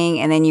numbing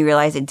and then you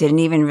realize it didn't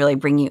even really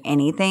bring you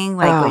anything,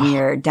 like when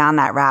you're down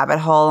that rabbit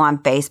hole on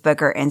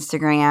Facebook or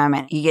Instagram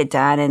and you get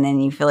done and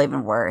then you feel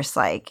even worse,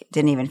 like it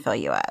didn't even fill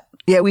you up.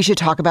 Yeah, we should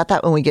talk about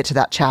that when we get to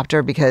that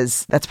chapter,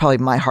 because that's probably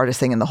my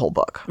hardest thing in the whole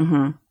book.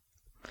 Mm-hmm.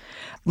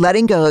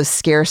 Letting go of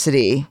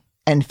scarcity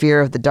and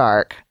fear of the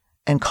dark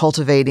and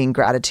cultivating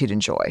gratitude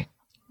and joy.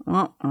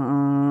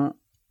 Uh-uh.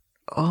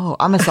 Oh,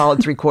 I'm a solid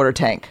 3/4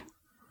 tank.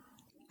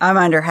 I'm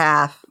under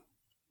half.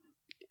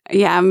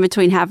 Yeah, I'm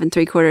between half and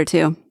 3/4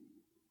 too.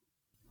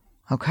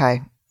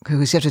 Okay.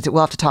 We'll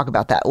have to talk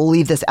about that. We'll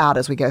leave this out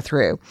as we go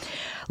through.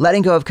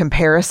 Letting go of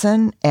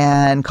comparison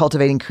and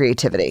cultivating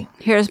creativity.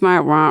 Here's my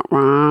wah.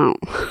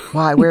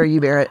 Why? Where are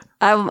you, Barrett?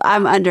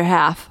 I'm under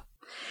half.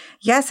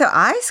 Yeah, so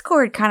I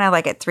scored kind of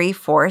like at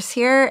 3/4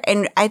 here.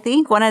 And I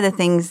think one of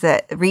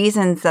the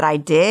reasons that I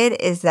did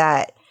is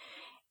that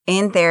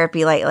in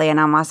therapy lately, and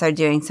I'm also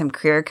doing some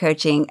career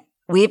coaching,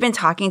 we've been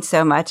talking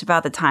so much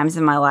about the times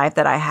in my life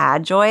that I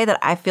had joy that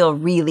I feel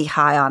really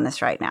high on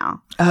this right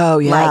now. Oh,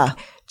 yeah. Like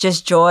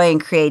just joy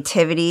and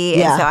creativity.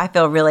 Yeah. And so I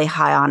feel really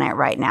high on it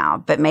right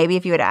now. But maybe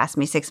if you had asked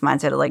me 6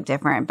 months, it would look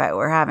different. But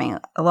we're having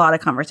a lot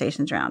of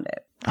conversations around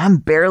it. I'm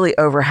barely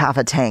over half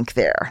a tank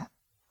there.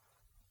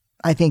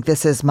 I think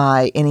this is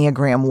my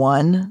Enneagram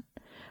 1,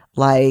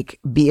 like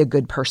be a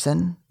good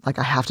person. Like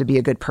I have to be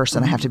a good person.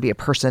 Mm-hmm. I have to be a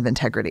person of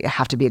integrity. I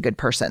have to be a good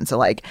person. So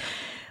like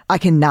I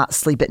cannot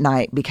sleep at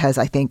night because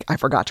I think I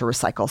forgot to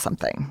recycle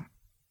something.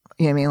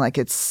 You know what I mean? Like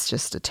it's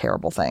just a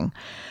terrible thing.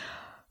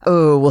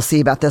 Oh, we'll see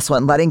about this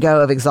one. Letting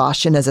go of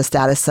exhaustion as a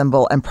status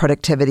symbol and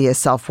productivity as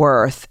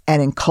self-worth,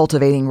 and in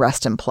cultivating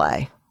rest and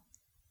play.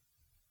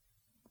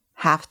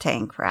 Half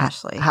tank for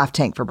Ashley. Half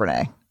tank for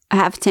Brené.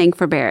 Half tank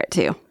for Barrett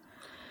too.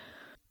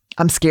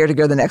 I'm scared to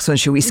go to the next one.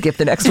 Should we skip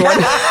the next one?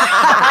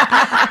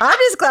 I'm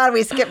just glad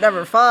we skipped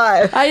number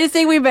 5. I just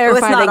think we better Well,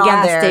 it's find a not on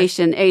gas there.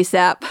 station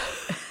ASAP.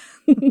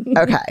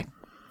 Okay.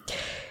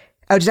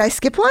 Oh, did I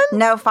skip one?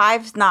 No,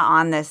 5's not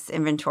on this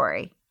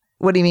inventory.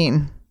 What do you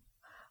mean?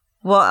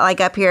 Well, like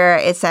up here,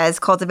 it says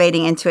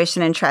cultivating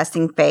intuition and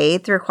trusting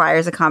faith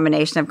requires a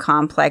combination of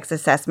complex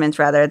assessments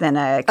rather than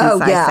a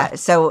concise set.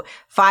 So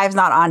 5's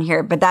not on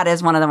here, but that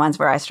is one of the ones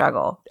where I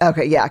struggle.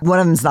 Okay, yeah. One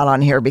of them's not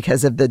on here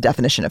because of the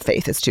definition of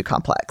faith. It's too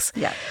complex.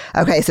 Yeah.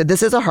 Okay, so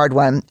this is a hard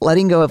one.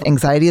 Letting go of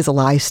anxiety as a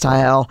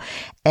lifestyle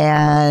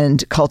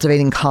and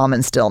cultivating calm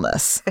and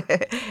stillness.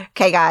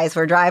 Okay, guys,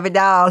 we're driving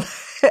down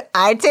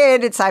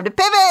I-10. It's time to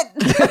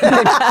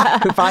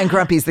pivot. Find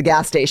Grumpy's the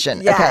gas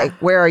station. Yeah. Okay,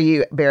 where are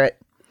you, Barrett?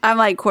 I'm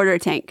like quarter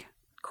tank.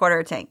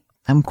 Quarter tank.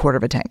 I'm 1/4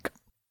 of a tank.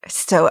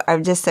 So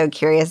I'm just so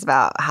curious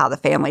about how the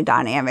family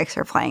dynamics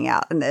are playing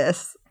out in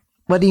this.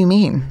 What do you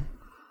mean?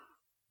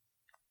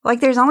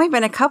 Like there's only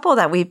been a couple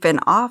that we've been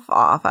off.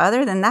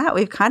 Other than that,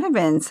 we've kind of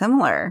been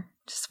similar.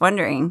 Just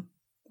wondering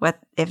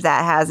if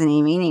that has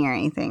any meaning or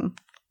anything.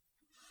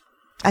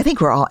 I think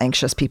we're all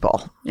anxious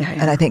people. Yeah.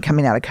 And I think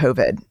coming out of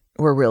COVID,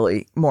 we're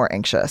really more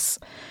anxious.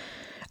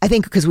 I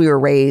think because we were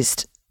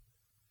raised,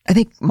 I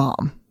think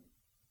mom,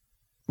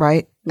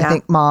 right? Yeah. I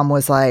think mom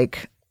was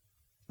like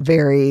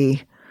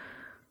very,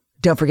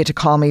 don't forget to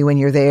call me when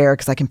you're there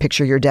because I can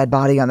picture your dead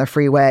body on the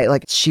freeway.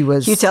 Like she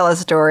was. You tell a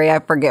story. I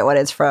forget what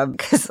it's from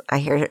because I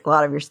hear a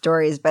lot of your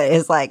stories, but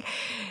it's like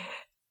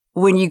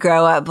when you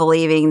grow up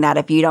believing that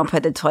if you don't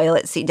put the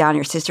toilet seat down,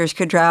 your sisters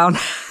could drown.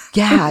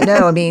 Yeah,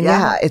 no, I mean,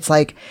 yeah. It's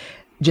like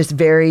just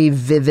very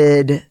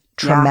vivid,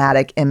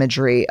 traumatic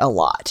imagery a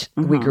lot.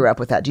 We grew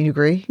up with that. Do you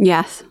agree?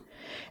 Yes.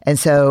 And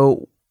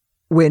so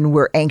when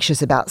we're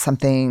anxious about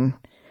something,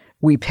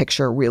 we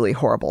picture really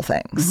horrible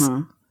things.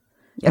 Yeah.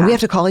 And we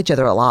have to call each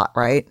other a lot,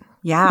 right?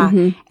 Yeah.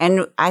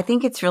 And I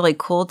think it's really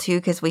cool too,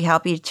 because we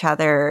help each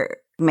other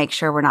make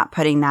sure we're not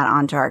putting that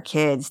onto our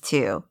kids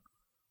too.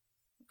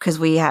 Because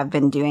we have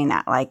been doing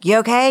that. Like, you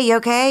okay? You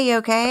okay? You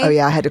okay? Oh,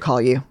 yeah. I had to call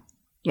you.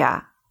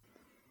 Yeah.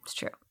 It's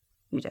true.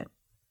 You did.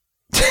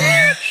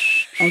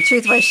 And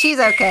truth was, she's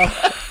okay.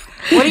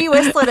 What are you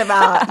whistling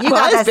about? You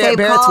got that same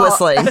Barrett's call.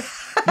 whistling.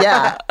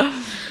 Yeah.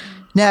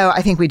 No,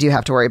 I think we do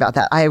have to worry about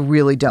that. I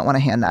really don't want to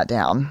hand that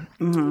down.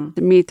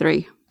 Me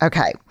 3.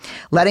 Okay.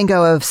 Letting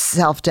go of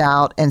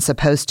self-doubt and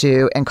supposed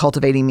to and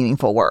cultivating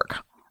meaningful work.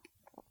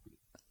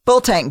 Full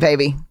tank,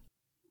 baby.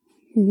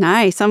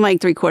 Nice. I'm like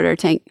 3/4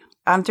 tank.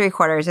 I'm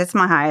 3/4. It's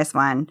my highest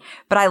one.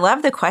 But I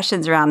love the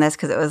questions around this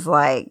because it was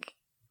like,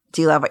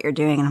 do you love what you're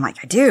doing? And I'm like,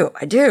 I do.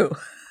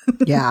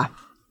 Yeah.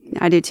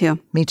 I do too.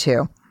 Me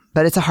too.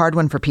 But it's a hard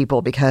one for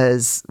people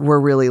because we're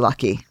really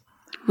lucky.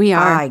 We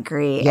are. I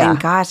agree. Yeah. And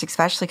gosh,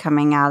 especially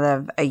coming out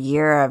of a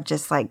year of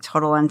just like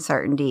total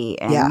uncertainty.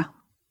 And Yeah.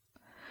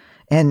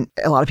 And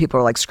a lot of people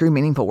are like, screw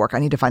meaningful work. I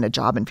need to find a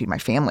job and feed my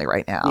family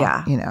right now.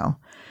 Yeah. You know,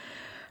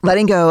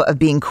 letting go of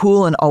being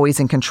cool and always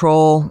in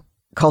control,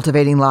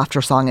 cultivating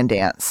laughter, song, and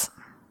dance.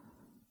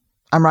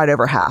 I'm right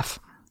over half.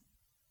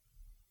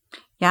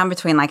 Yeah, I'm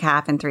between like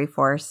half and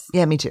 3/4.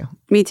 Yeah, me too.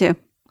 Me too.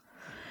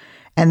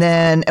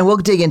 And we'll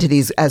dig into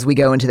these as we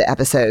go into the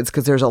episodes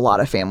because there's a lot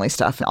of family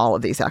stuff in all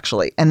of these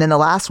actually. And then the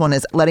last one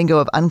is letting go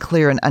of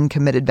unclear and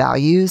uncommitted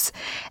values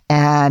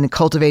and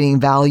cultivating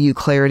value,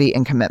 clarity,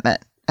 and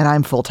commitment. And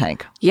I'm full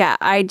tank. Yeah,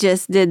 I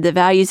just did the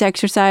values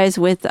exercise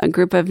with a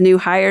group of new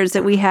hires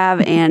that we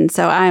have. And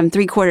so I'm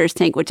 3/4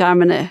 tank, which I'm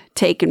going to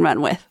take and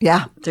run with.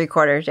 Yeah.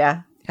 3/4,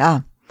 yeah.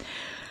 Yeah.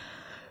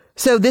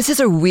 So this is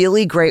a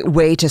really great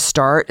way to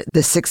start the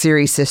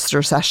 6-series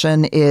sister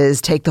session is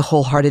take the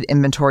Wholehearted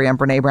Inventory on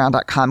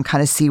BrenéBrown.com,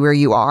 kind of see where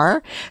you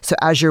are. So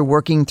as you're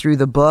working through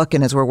the book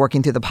and as we're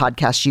working through the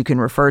podcast, you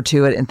can refer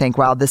to it and think,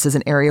 wow, this is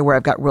an area where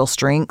I've got real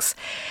strengths.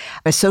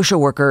 As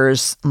social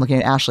workers, I'm looking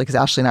at Ashley because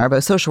Ashley and I are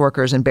both social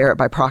workers and Barrett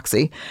by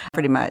proxy.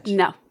 Pretty much.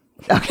 No.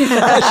 Okay.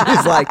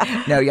 She's like,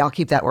 no, y'all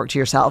keep that work to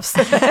yourselves.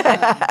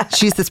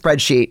 She's the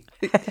spreadsheet.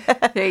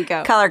 There you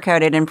go.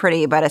 Color-coded and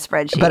pretty, but a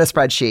spreadsheet. But a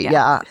spreadsheet,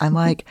 yeah. I'm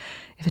like,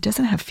 if it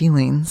doesn't have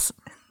feelings,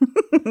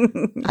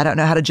 I don't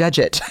know how to judge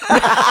it.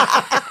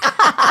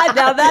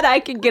 Now that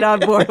I can get on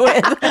board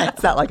with.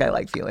 It's not like I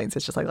like feelings.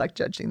 It's just I like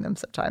judging them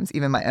sometimes,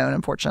 even my own,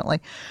 unfortunately.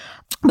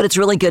 But it's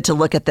really good to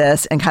look at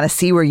this and kind of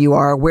see where you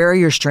are, where are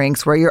your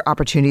strengths, where are your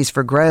opportunities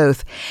for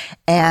growth.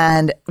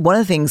 And one of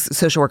the things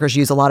social workers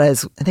use a lot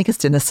is, I think it's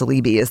Dennis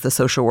Salibi is the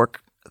social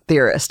work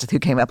theorist who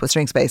came up with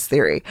strengths-based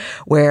theory,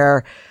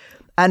 where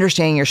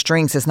understanding your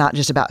strengths is not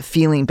just about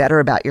feeling better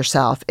about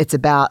yourself. It's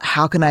about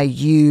how can I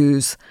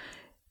use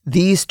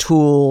these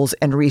tools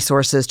and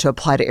resources to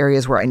apply to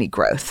areas where I need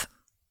growth.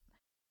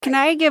 Can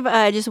I give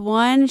just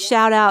one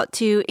shout out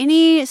to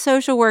any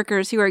social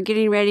workers who are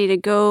getting ready to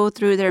go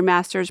through their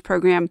master's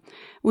program?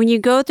 When you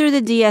go through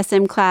the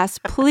DSM class,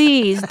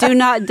 please do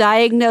not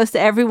diagnose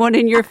everyone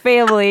in your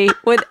family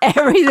with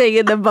everything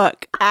in the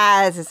book.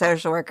 As a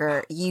social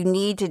worker, you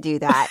need to do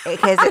that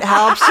because it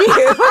helps you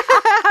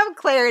have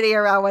clarity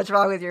around what's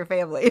wrong with your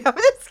family. I'm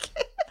just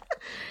kidding.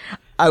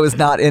 I was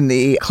not in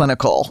the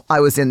clinical. I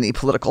was in the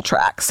political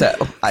track. So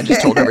I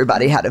just told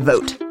everybody how to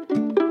vote.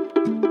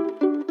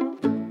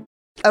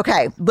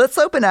 Okay, let's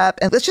open up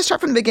and let's just start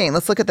from the beginning.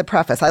 Let's look at the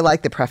preface. I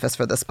like the preface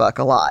for this book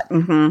a lot.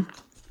 Mm-hmm.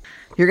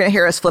 You're going to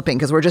hear us flipping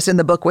because we're just in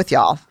the book with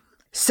y'all.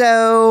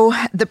 So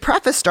the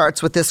preface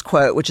starts with this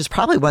quote, which is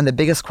probably one of the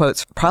biggest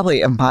quotes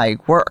probably of my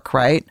work,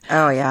 right?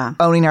 Oh, yeah.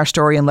 Owning our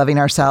story and loving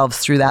ourselves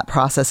through that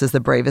process is the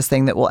bravest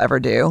thing that we'll ever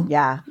do.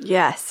 Yeah.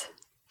 Yes.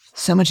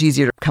 So much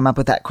easier to come up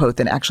with that quote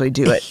than actually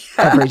do it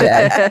every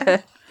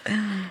day.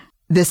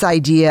 This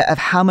idea of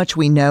how much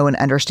we know and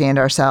understand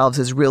ourselves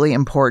is really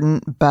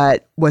important,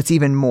 but what's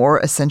even more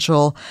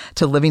essential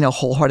to living a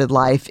wholehearted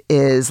life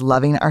is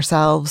loving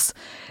ourselves.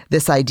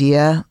 This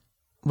idea,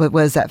 what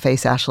was that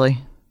face, Ashley?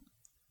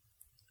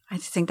 I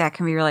just think that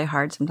can be really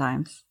hard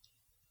sometimes.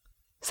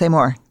 Say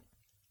more.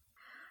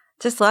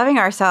 Just loving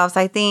ourselves,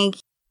 I think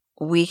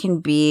we can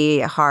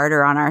be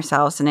harder on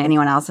ourselves than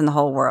anyone else in the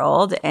whole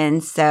world.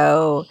 And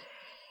so,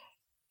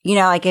 you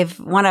know, like if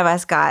one of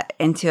us got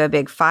into a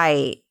big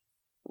fight,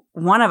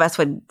 one of us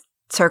would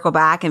circle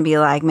back and be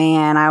like,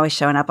 man, I was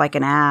showing up like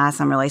an ass.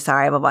 I'm really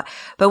sorry, blah, blah.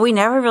 But we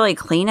never really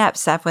clean up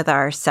stuff with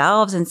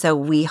ourselves. And so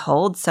we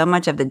hold so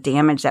much of the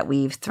damage that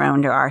we've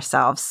thrown to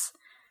ourselves.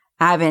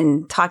 I've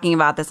been talking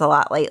about this a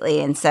lot lately.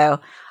 And so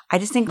I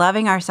just think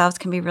loving ourselves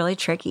can be really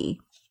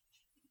tricky.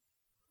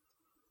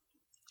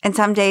 And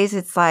some days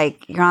it's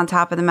like you're on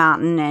top of the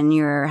mountain and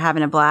you're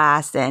having a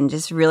blast and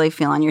just really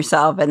feeling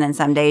yourself. And then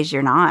some days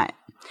you're not.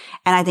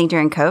 And I think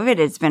during COVID,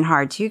 it's been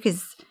hard too,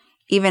 because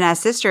even as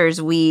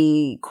sisters,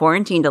 we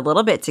quarantined a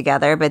little bit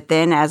together. But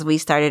then as we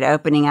started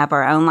opening up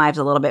our own lives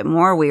a little bit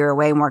more, we were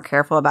way more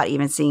careful about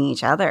even seeing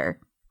each other.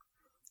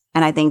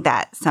 And I think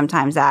that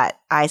sometimes that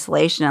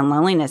isolation and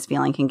loneliness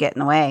feeling can get in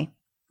the way.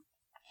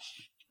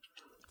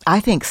 I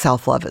think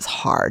self-love is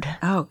hard.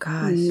 Oh,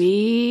 gosh.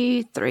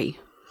 Me 3.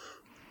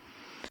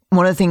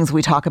 One of the things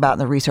we talk about in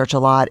the research a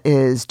lot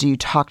is, do you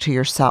talk to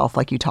yourself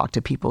like you talk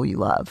to people you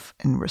love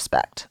and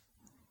respect?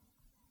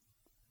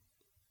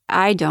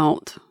 I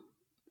don't.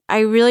 I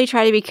really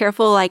try to be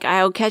careful. Like,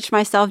 I'll catch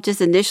myself just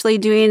initially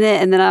doing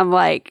it, and then I'm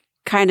like,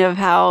 kind of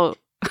how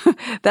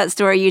that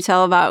story you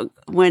tell about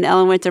when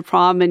Ellen went to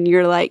prom and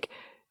you're like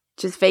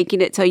just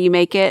faking it till you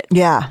make it.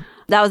 Yeah.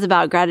 That was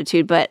about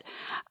gratitude, but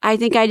I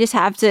think I just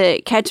have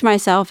to catch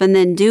myself and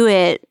then do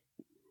it,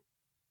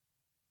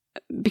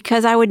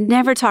 because I would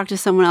never talk to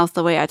someone else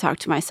the way I talk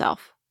to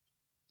myself.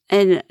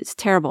 And it's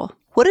terrible.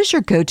 What is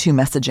your go-to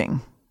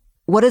messaging?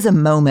 What is a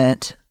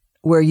moment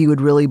where you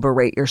would really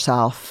berate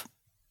yourself?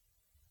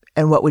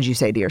 And what would you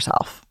say to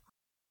yourself?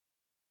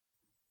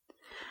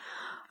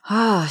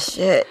 Oh,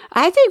 shit.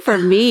 I think for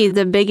me,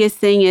 the biggest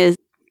thing is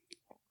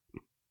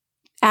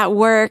at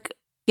work,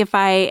 if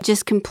I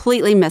just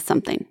completely miss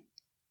something.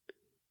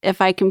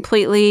 If I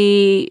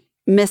completely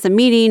miss a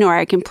meeting or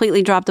I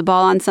completely drop the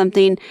ball on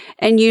something,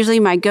 and usually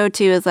my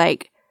go-to is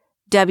like,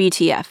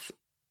 WTF.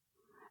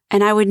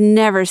 And I would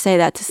never say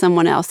that to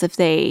someone else if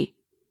they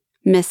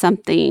miss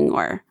something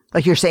or...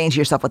 Like you're saying to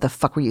yourself, what the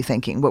fuck were you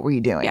thinking? What were you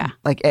doing? Yeah.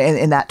 Like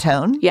in that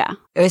tone? Yeah.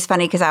 It was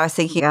funny because I was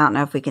thinking, I don't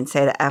know if we can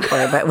say the F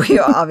word, but we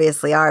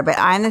obviously are. But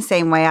I'm the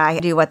same way. I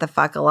do what the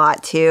fuck a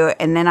lot too.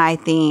 And then I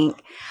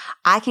think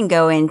I can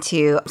go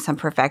into some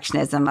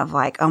perfectionism of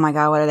like, oh my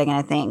God, what are they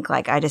going to think?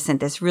 Like, I just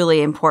sent this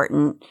really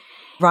important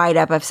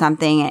write-up of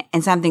something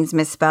and something's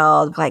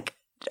misspelled. Like,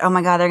 oh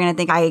my God, they're going to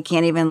think I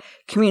can't even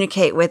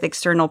communicate with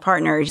external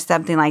partners,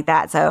 something like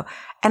that. So,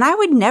 and I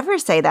would never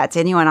say that to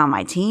anyone on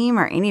my team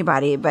or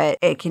anybody, but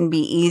it can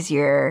be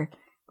easier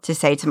to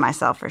say to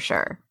myself for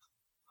sure.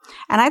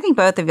 And I think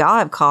both of y'all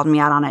have called me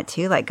out on it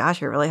too. Like,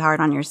 gosh, you're really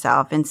hard on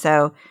yourself. And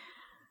so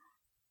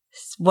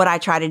what I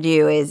try to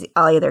do is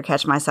I'll either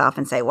catch myself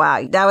and say,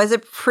 wow, that was a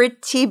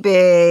pretty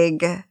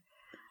big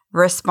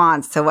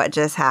response to what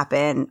just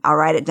happened. I'll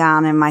write it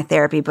down in my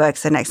therapy book.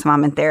 So next time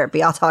I'm in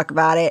therapy, I'll talk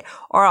about it.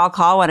 Or I'll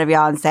call one of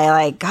y'all and say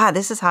like, God,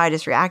 this is how I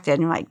just reacted.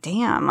 And you're like,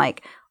 damn,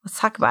 like, let's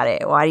talk about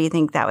it. Why do you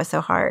think that was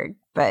so hard?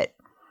 But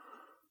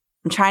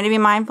I'm trying to be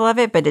mindful of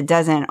it, but it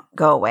doesn't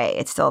go away.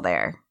 It's still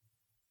there.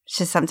 It's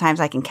just sometimes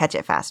I can catch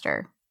it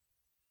faster.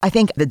 I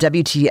think the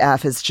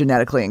WTF is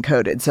genetically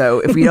encoded. So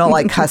if you don't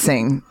like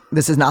cussing,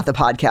 this is not the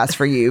podcast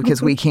for you,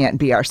 because we can't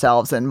be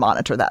ourselves and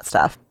monitor that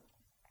stuff.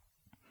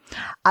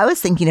 I was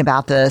thinking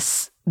about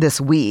this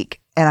week,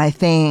 and I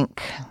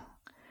think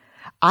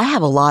I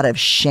have a lot of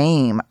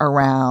shame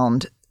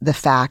around the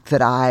fact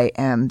that I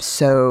am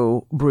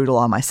so brutal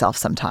on myself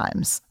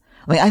sometimes.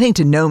 I mean, I think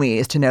to know me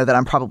is to know that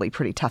I'm probably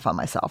pretty tough on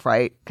myself,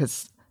 right?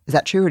 Because is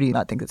that true, or do you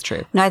not think it's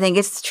true? No, I think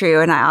it's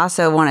true. And I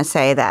also want to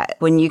say that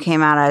when you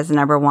came out as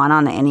number 1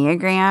 on the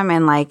Enneagram,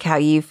 and like how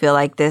you feel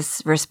like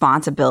this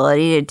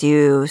responsibility to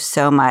do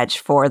so much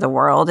for the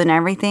world and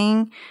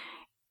everything,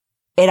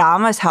 it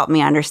almost helped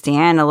me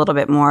understand a little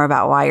bit more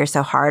about why you're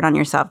so hard on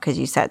yourself, because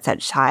you set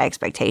such high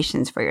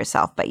expectations for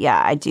yourself. But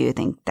yeah, I do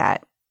think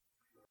that.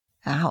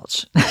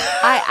 Ouch.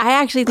 I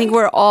actually think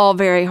we're all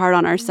very hard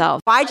on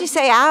ourselves. Why'd you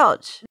say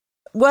ouch?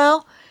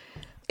 Well,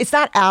 it's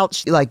not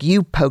ouch like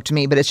you poked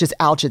me, but it's just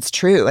ouch, it's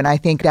true. And I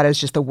think that is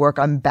just the work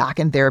I'm back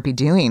in therapy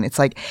doing. It's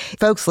like,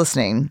 folks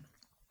listening,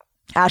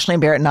 Ashley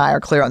and Barrett and I are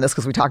clear on this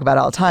because we talk about it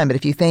all the time. But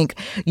if you think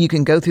you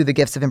can go through the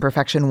Gifts of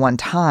Imperfection one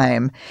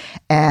time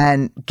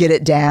and get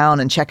it down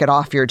and check it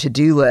off your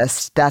to-do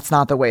list, that's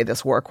not the way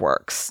this work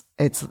works.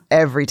 It's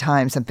every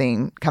time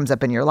something comes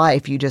up in your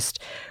life, you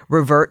just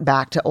revert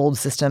back to old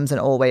systems and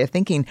old way of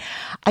thinking.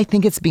 I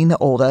think it's being the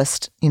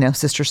oldest,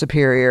 sister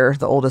superior,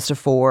 the oldest of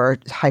 4,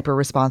 hyper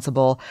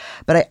responsible.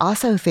 But I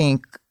also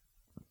think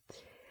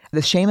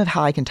the shame of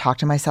how I can talk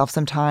to myself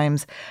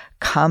sometimes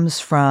comes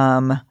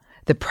from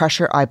the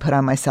pressure I put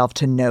on myself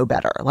to know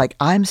better. Like,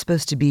 I'm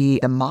supposed to be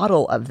the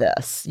model of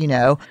this,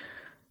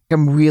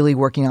 I'm really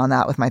working on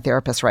that with my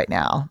therapist right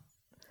now.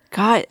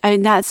 God, I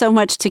mean, that's so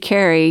much to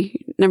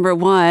carry, number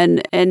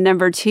 1. And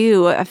number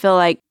 2, I feel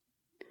like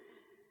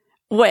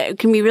what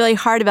can be really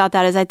hard about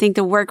that is I think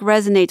the work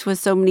resonates with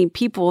so many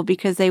people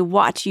because they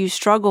watch you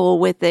struggle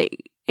with it.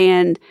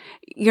 And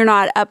you're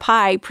not up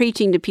high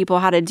preaching to people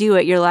how to do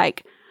it. You're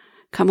like,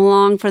 come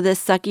along for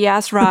this sucky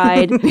ass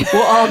ride.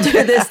 We'll all do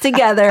this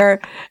together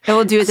and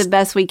we'll do it the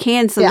best we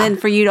can. So then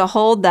for you to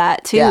hold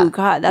that too,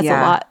 God, that's a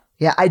lot.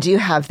 Yeah, I do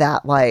have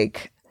that,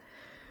 like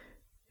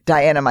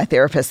Diana, my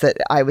therapist that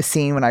I was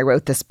seeing when I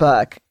wrote this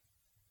book,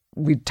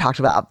 we talked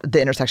about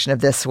the intersection of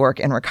this work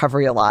and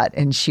recovery a lot.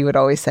 And she would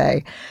always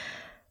say,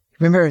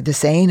 remember, the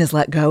saying is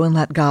let go and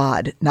let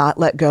God, not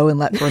let go and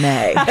let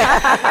Brené.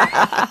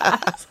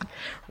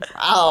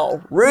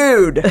 Wow,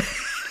 rude.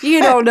 You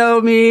don't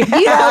know me.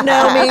 You don't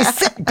know me.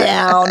 Sit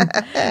down.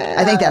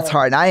 I think that's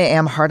hard. And I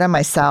am hard on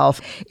myself.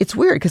 It's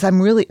weird because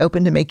I'm really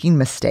open to making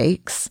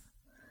mistakes.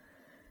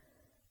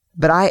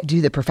 But I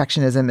do, the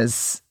perfectionism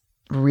is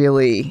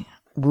really,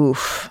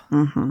 woof.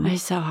 Mm-hmm.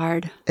 It's so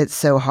hard. It's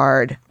so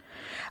hard.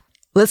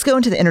 Let's go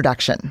into the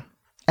introduction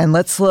and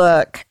let's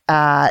look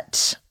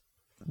at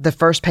the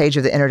first page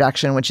of the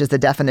introduction, which is the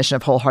definition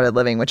of wholehearted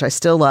living, which I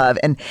still love.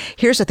 And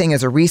here's the thing,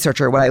 as a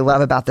researcher, what I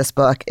love about this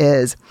book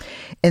is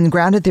in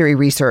grounded theory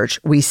research,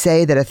 we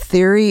say that a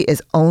theory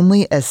is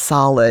only as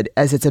solid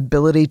as its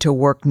ability to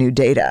work new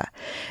data.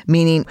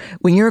 Meaning,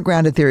 when you're a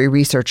grounded theory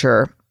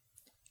researcher,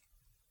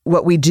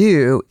 what we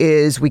do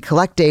is we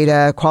collect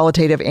data,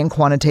 qualitative and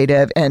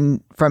quantitative,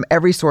 and from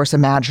every source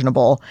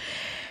imaginable.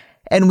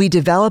 And we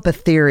develop a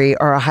theory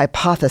or a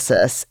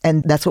hypothesis,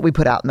 and that's what we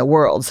put out in the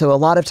world. So a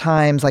lot of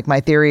times, like my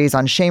theories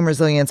on shame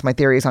resilience, my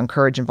theories on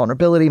courage and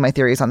vulnerability, my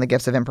theories on the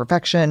gifts of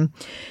imperfection,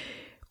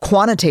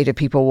 quantitative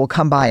people will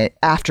come by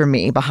after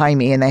me, behind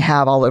me, and they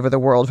have all over the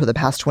world for the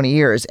past 20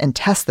 years and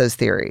test those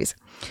theories.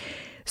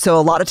 So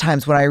a lot of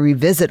times when I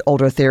revisit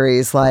older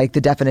theories, like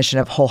the definition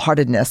of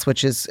wholeheartedness,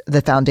 which is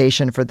the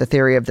foundation for the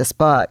theory of this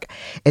book,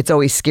 it's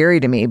always scary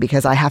to me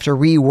because I have to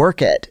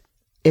rework it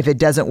if it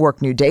doesn't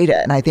work new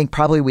data. And I think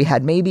probably we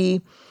had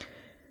maybe,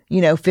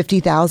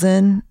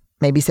 50,000,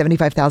 maybe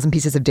 75,000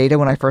 pieces of data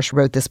when I first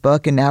wrote this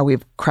book. And now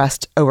we've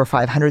crossed over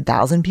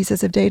 500,000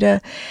 pieces of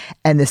data.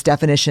 And this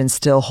definition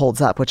still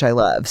holds up, which I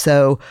love.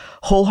 So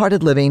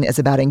wholehearted living is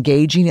about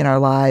engaging in our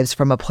lives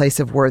from a place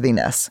of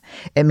worthiness.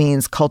 It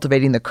means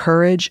cultivating the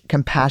courage,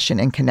 compassion,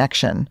 and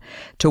connection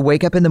to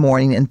wake up in the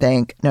morning and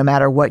think, no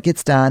matter what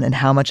gets done and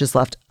how much is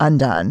left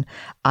undone,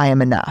 I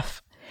am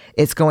enough.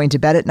 It's going to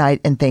bed at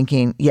night and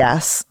thinking,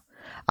 yes,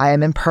 I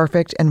am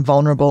imperfect and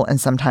vulnerable and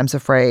sometimes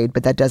afraid,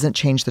 but that doesn't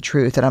change the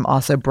truth that I'm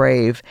also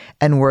brave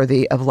and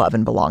worthy of love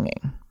and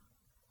belonging.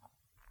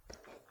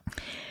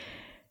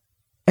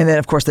 And then,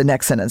 of course, the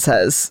next sentence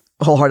says,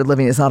 wholehearted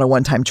living is not a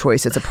one-time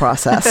choice. It's a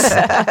process.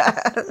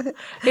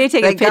 You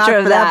take a picture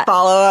of that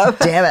follow-up.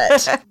 Damn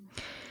it.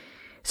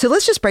 So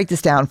let's just break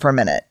this down for a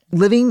minute.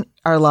 Living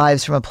our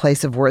lives from a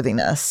place of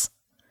worthiness.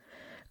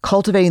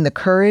 Cultivating the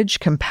courage,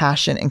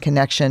 compassion, and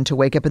connection to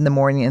wake up in the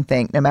morning and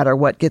think, no matter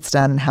what gets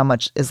done and how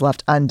much is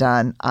left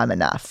undone, I'm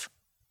enough.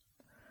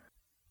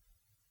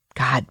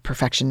 God,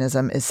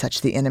 perfectionism is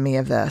such the enemy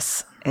of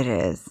this. It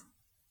is.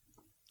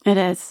 It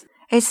is.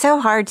 It's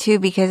so hard, too,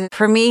 because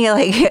for me,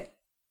 like,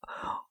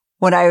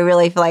 when I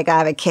really feel like I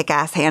have a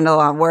kick-ass handle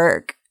on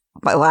work,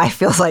 my life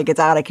feels like it's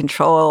out of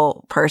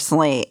control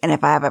personally. And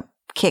if I have a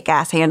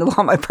kick-ass handle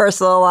on my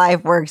personal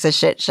life, work's a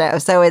shit show.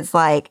 So it's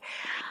like,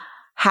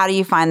 how do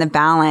you find the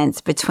balance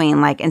between,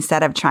 like,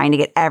 instead of trying to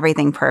get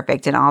everything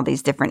perfect in all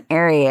these different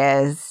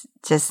areas,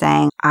 just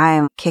saying,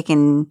 I'm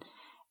kicking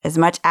as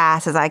much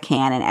ass as I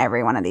can in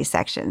every one of these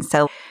sections.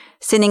 So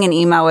sending an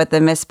email with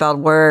a misspelled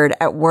word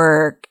at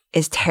work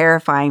is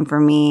terrifying for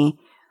me.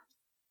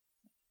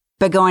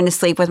 But going to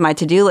sleep with my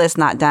to-do list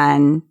not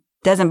done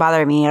doesn't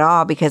bother me at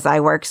all because I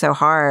work so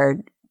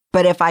hard.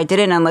 But if I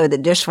didn't unload the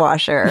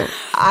dishwasher,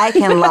 I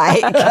can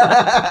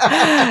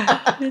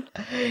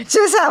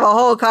just have a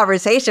whole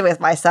conversation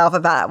with myself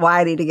about why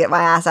I need to get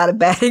my ass out of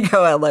bed and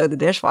go unload the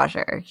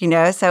dishwasher,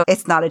 So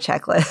it's not a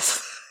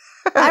checklist.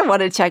 I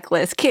want a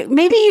checklist.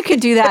 Maybe you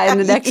could do that in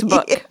the next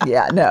book.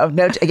 Yeah,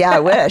 I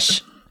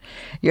wish.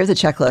 You're the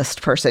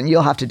checklist person.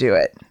 You'll have to do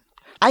it.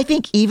 I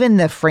think even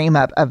the frame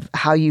up of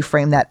how you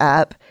frame that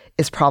up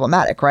is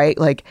problematic, right?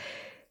 Like,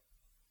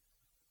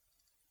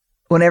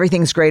 when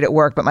everything's great at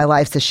work, but my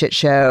life's a shit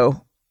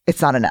show,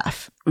 it's not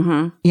enough.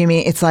 Mm-hmm. You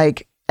mean it's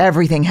like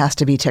everything has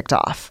to be ticked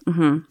off.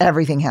 Mm-hmm.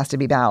 Everything has to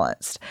be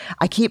balanced.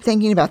 I keep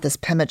thinking about this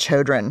Pema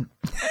Chodron.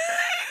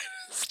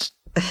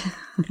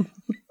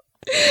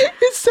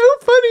 It's so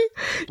funny.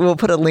 We'll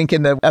put a link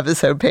in the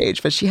episode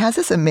page, but she has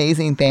this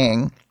amazing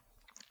thing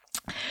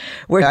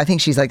where I think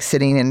she's like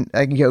sitting in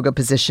a yoga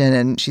position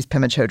and she's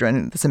Pema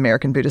Chodron, this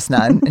American Buddhist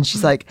nun, and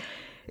she's like,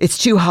 it's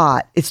too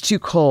hot. It's too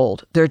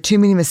cold. There are too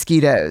many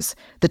mosquitoes.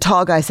 The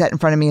tall guy sat in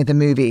front of me at the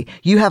movie.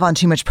 You have on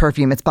too much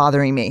perfume. It's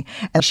bothering me.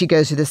 And she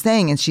goes through this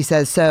thing and she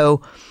says,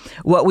 so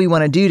what we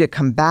want to do to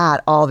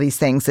combat all these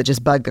things that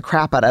just bug the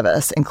crap out of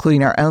us,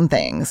 including our own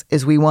things,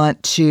 is we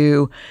want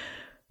to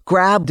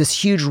grab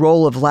this huge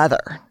roll of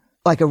leather,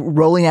 like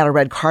rolling out a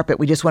red carpet.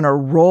 We just want to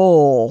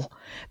roll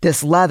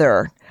this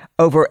leather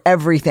over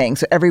everything.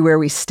 So everywhere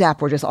we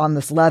step, we're just on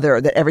this leather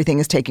that everything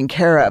is taken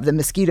care of. The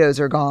mosquitoes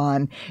are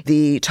gone.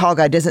 The tall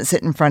guy doesn't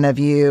sit in front of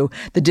you.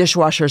 The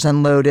dishwasher's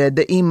unloaded.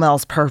 The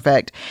email's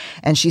perfect.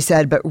 And she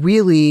said, but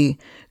really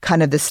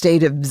kind of the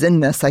state of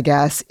zenness, I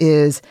guess,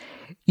 is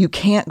you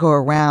can't go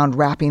around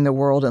wrapping the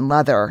world in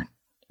leather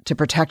to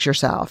protect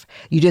yourself.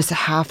 You just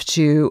have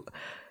to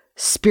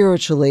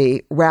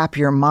spiritually wrap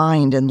your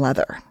mind in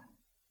leather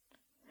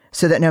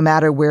so that no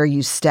matter where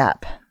you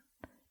step,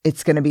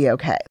 it's going to be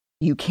okay.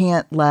 You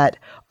can't let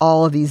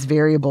all of these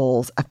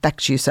variables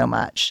affect you so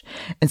much.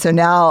 And so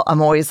now I'm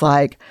always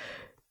like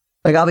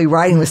I'll be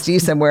riding with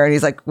Steve somewhere and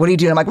he's like, what are you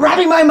doing? I'm like,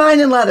 wrapping my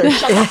mind in leather.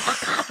 Shut the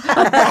fuck up.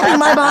 I'm wrapping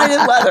my mind in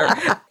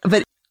leather.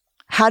 But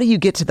how do you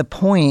get to the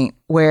point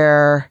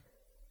where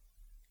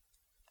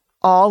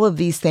all of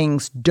these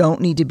things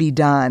don't need to be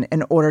done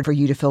in order for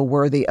you to feel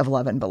worthy of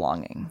love and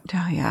belonging?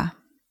 Oh, yeah.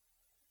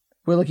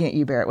 We're looking at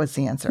you, Barrett. What's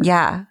the answer?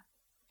 Yeah.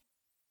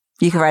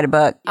 You can write a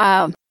book.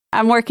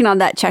 I'm working on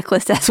that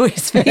checklist as we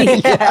speak.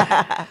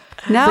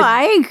 No,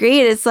 I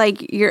agree. It's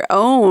like your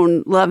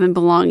own love and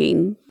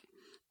belonging.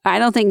 I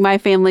don't think my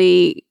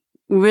family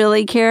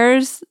really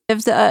cares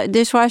if the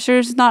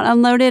dishwasher's not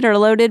unloaded or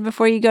loaded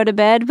before you go to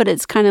bed, but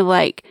it's kind of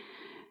like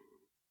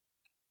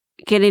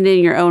getting in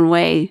your own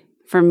way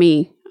for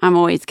me. I'm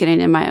always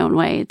getting in my own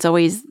way.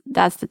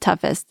 That's the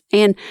toughest.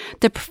 And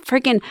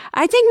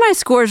I think my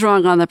score's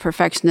wrong on the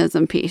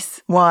perfectionism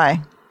piece.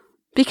 Why?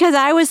 Because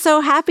I was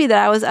so happy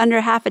that I was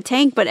under half a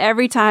tank, but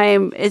every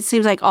time it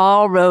seems like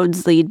all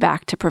roads lead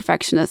back to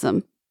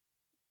perfectionism.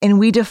 And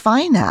we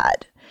define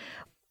that.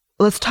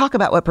 Let's talk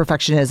about what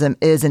perfectionism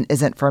is and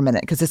isn't for a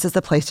minute, because this is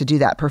the place to do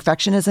that.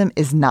 Perfectionism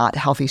is not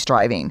healthy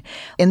striving.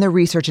 In the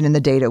research and in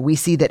the data, we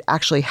see that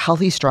actually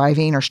healthy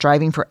striving or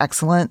striving for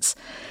excellence,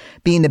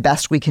 being the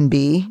best we can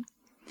be,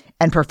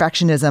 and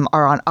perfectionism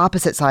are on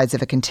opposite sides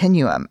of a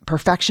continuum.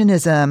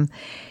 Perfectionism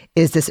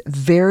is this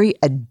very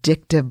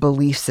addictive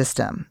belief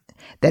system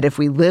that if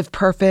we live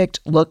perfect,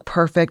 look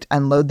perfect,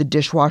 unload the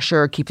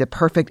dishwasher, keep it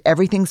perfect,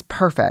 everything's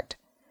perfect,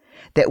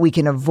 that we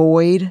can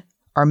avoid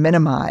or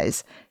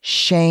minimize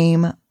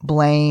shame,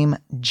 blame,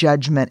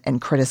 judgment, and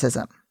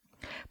criticism.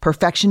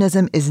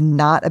 Perfectionism is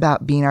not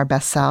about being our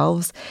best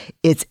selves.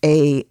 It's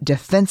a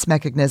defense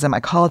mechanism.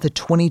 I call it the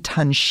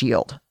 20-ton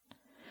shield.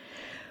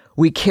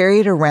 We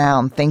carry it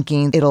around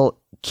thinking it'll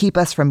keep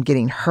us from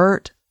getting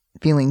hurt,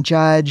 feeling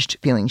judged,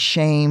 feeling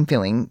shame,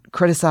 feeling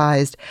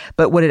criticized.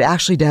 But what it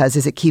actually does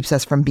is it keeps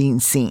us from being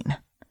seen.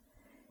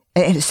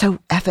 And it's so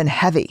effing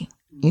heavy,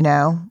 you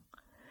know?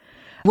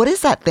 What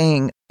is that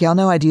thing? Y'all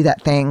know I do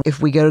that thing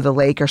if we go to the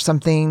lake or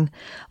something.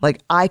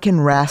 Like, I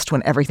can rest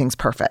when everything's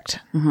perfect.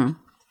 Mm-hmm.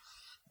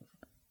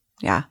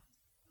 Yeah.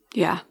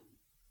 Yeah.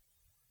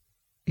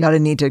 Y'all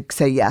need to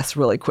say yes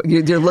really quick.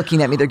 You're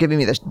looking at me. They're giving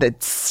me the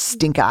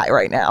stink eye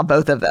right now,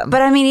 both of them.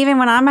 But I mean, even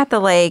when I'm at the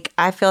lake,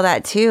 I feel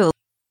that too.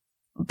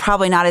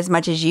 Probably not as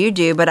much as you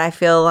do, but I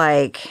feel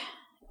like,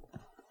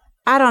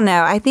 I don't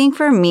know. I think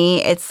for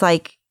me, it's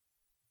like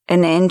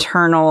an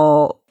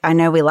internal, I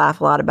know we laugh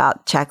a lot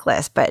about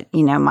checklists, but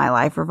you know, my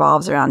life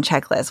revolves around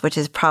checklists, which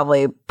is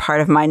probably part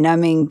of my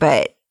numbing,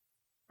 but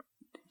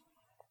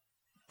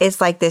it's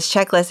like this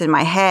checklist in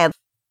my head.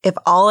 If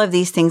all of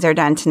these things are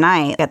done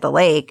tonight at the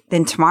lake,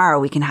 then tomorrow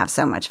we can have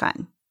so much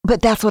fun.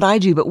 But that's what I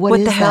do. But what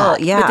is the hell?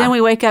 that? Yeah. But then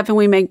we wake up and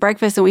we make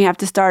breakfast and we have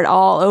to start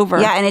all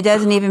over. Yeah, and it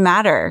doesn't even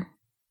matter.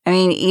 I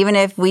mean, even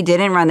if we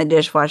didn't run the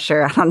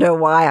dishwasher, I don't know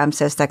why I'm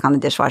so stuck on the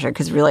dishwasher,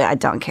 because really I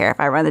don't care if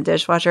I run the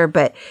dishwasher.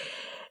 But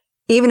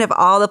even if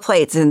all the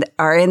plates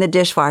are in the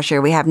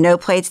dishwasher, we have no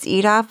plates to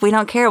eat off, we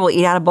don't care. We'll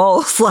eat out of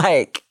bowls.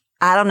 Like,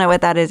 I don't know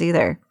what that is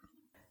either.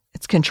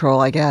 It's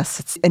control, I guess.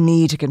 It's a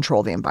need to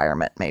control the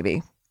environment,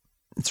 maybe.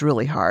 It's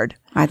really hard.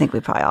 I think we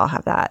probably all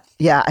have that.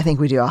 Yeah, I think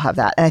we do all have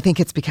that. And I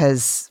think it's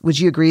because, would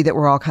you agree that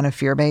we're all kind of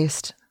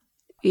fear-based?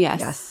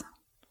 Yes.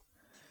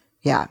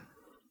 Yeah.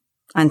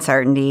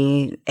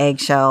 Uncertainty,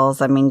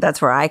 eggshells. I mean,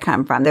 that's where I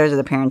come from. Those are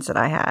the parents that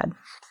I had.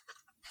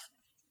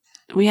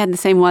 We had the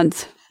same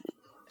ones.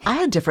 I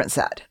had a different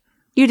set.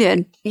 You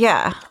did.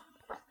 Yeah.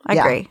 I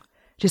agree.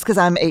 Just because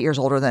I'm 8 years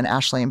older than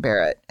Ashley and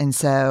Barrett. And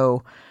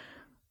so,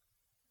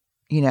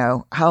 you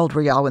know, how old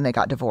were y'all when they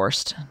got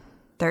divorced?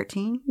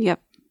 13? Yep.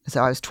 So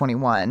I was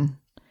 21.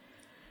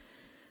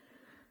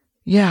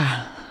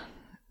 Yeah.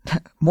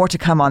 More to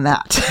come on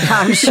that.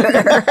 I'm sure.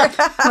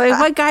 Wait,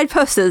 what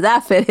guidepost does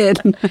that fit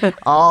in?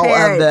 All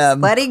Parents, of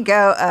them. letting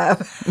go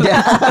of.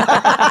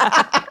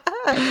 Yeah.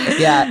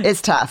 Yeah,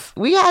 it's tough.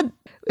 We had,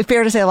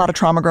 fair to say, a lot of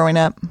trauma growing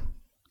up.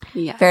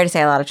 Yeah. Fair to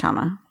say, a lot of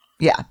trauma.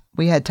 Yeah,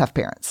 we had tough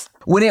parents.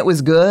 When it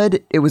was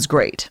good, it was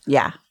great.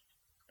 Yeah.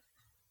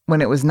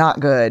 When it was not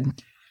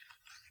good,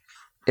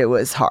 it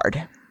was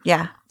hard.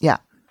 Yeah. Yeah.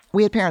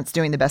 We had parents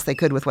doing the best they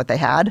could with what they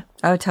had.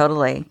 Oh,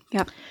 totally.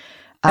 Yep.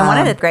 And one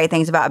of the great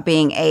things about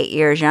being 8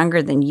 years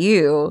younger than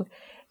you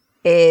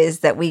is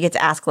that we get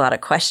to ask a lot of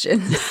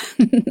questions.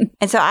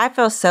 And so I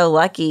feel so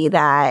lucky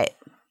that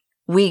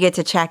we get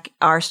to check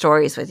our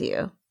stories with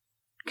you,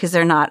 because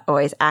they're not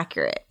always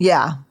accurate.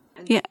 Yeah.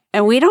 Yeah.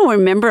 And we don't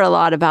remember a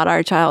lot about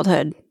our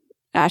childhood,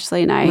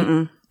 Ashley and I.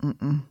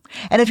 Mm-mm.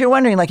 And if you're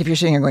wondering, like, if you're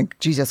sitting here going,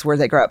 Jesus, where'd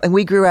they grow up? And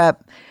we grew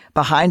up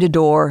behind a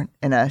door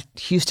in a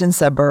Houston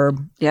suburb.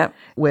 Yep.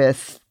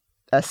 With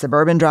a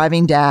suburban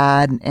driving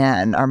dad,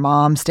 and our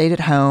mom stayed at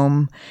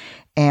home.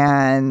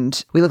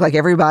 And we looked like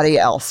everybody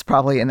else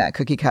probably in that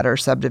cookie cutter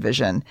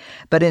subdivision.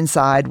 But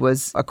inside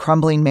was a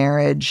crumbling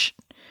marriage,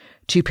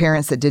 two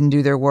parents that didn't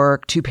do their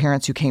work, two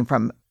parents who came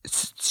from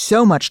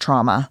so much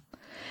trauma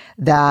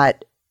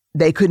that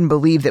they couldn't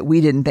believe that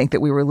we didn't think that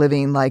we were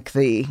living like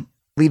the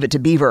Leave It to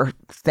Beaver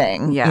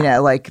thing. Yeah. You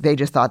know, like they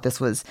just thought this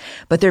was,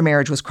 but their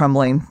marriage was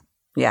crumbling.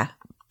 Yeah.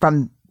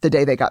 From the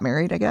day they got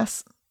married, I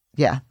guess.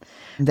 Yeah.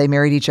 They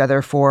married each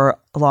other for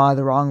a lot of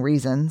the wrong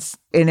reasons.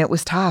 And it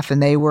was tough.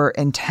 And they were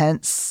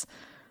intense,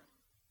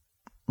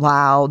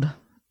 loud,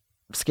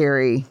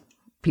 scary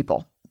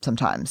people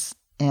sometimes.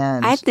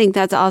 And I think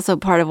that's also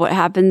part of what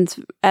happens,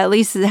 at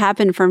least it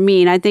happened for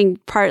me. And I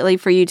think partly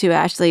for you too,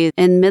 Ashley,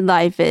 in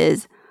midlife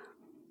is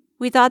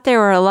we thought there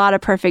were a lot of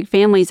perfect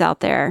families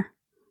out there,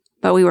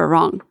 but we were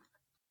wrong.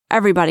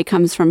 everybody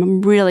comes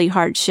from really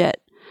hard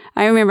shit.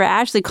 I remember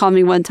Ashley called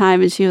me one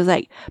time and she was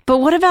like, but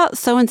what about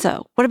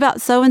so-and-so? What about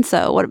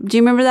so-and-so? Do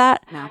you remember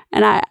that? No.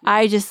 And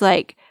I just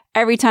like,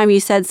 every time you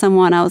said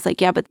someone, I was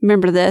like, yeah, but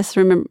remember this,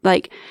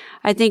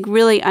 I think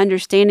really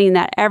understanding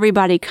that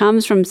everybody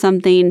comes from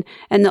something,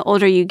 and the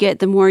older you get,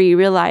 the more you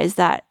realize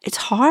that it's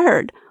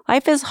hard.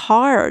 Life is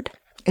hard.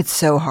 It's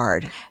so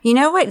hard. You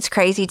know what's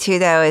crazy too,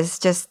 though, is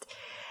just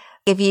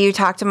if you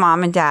talk to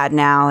mom and dad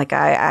now, like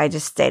I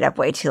just stayed up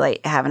way too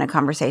late having a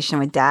conversation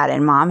with dad,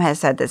 and mom has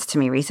said this to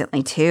me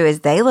recently too,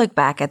 is they look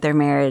back at their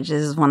marriage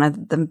as one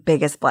of the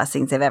biggest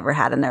blessings they've ever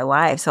had in their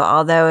life. So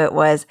although it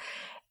was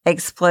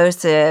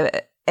explosive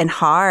and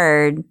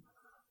hard,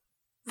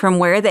 from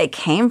where they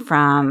came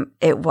from,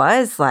 it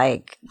was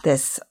like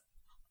this.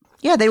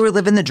 Yeah, they were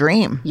living the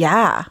dream.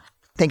 Yeah.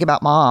 Think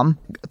about mom.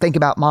 Think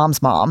about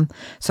mom's mom.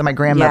 So my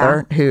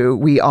grandmother, who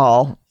we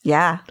all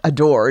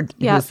adored,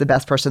 was the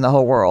best person in the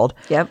whole world.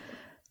 Yep.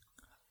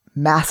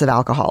 Massive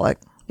alcoholic.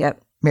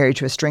 Yep. Married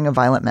to a string of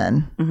violent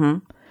men. Mm-hmm.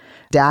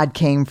 Dad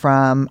came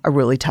from a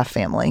really tough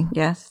family.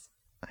 Yes.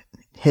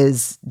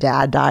 His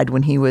dad died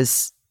when he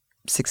was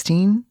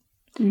 16.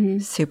 Mm-hmm.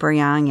 Super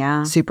young,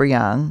 yeah. Super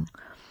young.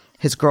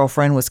 His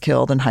girlfriend was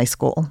killed in high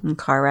school.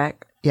 Car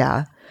wreck.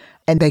 Yeah.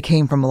 And they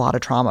came from a lot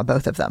of trauma,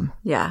 both of them.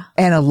 Yeah.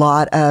 And a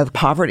lot of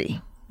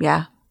poverty.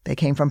 Yeah. They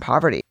came from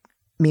poverty.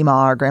 Mima,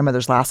 our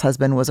grandmother's last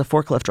husband, was a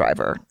forklift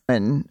driver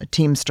and a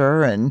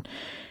teamster, and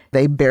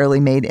they barely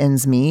made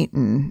ends meet.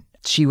 And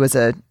she was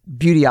a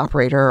beauty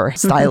operator or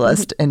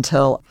stylist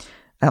until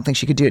I don't think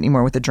she could do it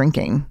anymore with the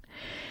drinking.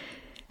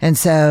 And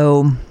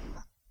so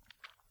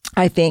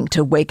I think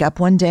to wake up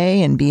one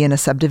day and be in a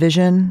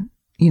subdivision,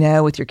 you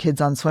know, with your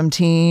kids on swim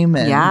team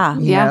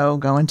and, you know,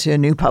 going to a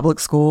new public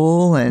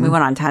school. And we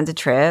went on tons of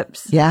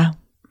trips. Yeah.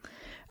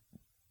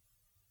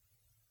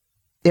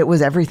 It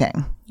was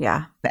everything.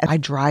 Yeah. I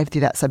drive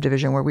through that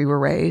subdivision where we were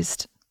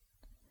raised,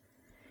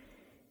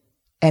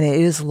 and it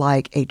is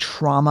like a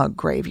trauma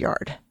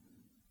graveyard.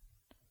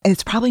 And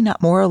it's probably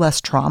not more or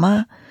less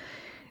trauma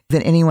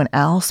than anyone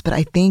else, but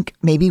I think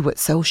maybe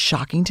what's so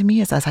shocking to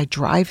me is as I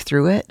drive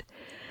through it,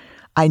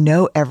 I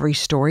know every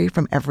story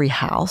from every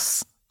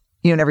house.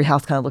 You know, and every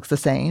house kind of looks the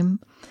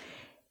same.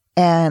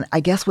 And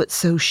I guess what's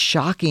so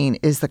shocking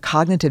is the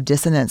cognitive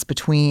dissonance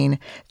between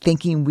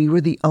thinking we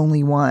were the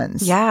only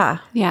ones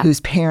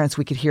whose parents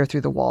we could hear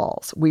through the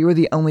walls. We were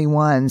the only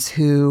ones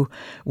who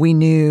we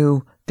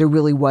knew there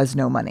really was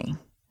no money.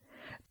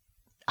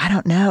 I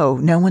don't know.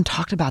 No one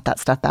talked about that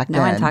stuff back then.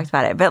 No one talked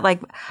about it. But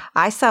like,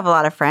 I still have a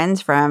lot of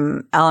friends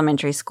from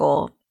elementary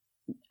school.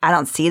 I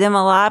don't see them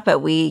a lot, but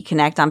we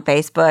connect on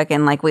Facebook,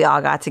 and like we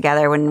all got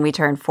together when we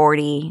turned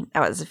 40.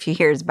 That was a few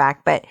years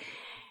back, but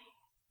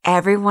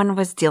everyone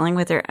was dealing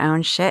with their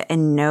own shit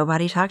and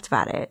nobody talked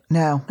about it.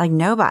 No. Like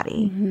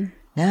nobody. Mm-hmm.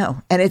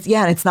 No. And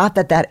it's not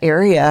that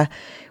area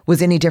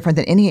was any different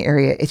than any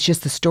area. It's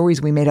just the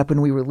stories we made up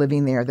when we were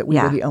living there that we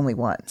were the only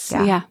ones.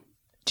 Yeah.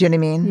 Do you know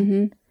what I mean?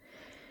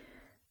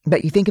 Mm-hmm.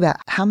 But you think about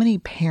how many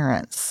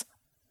parents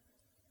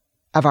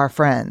of our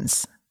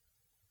friends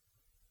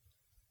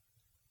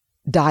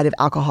died of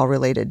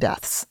alcohol-related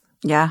deaths.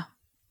 Yeah.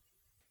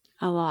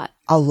 A lot.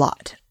 A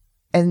lot.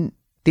 And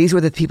these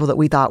were the people that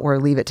we thought were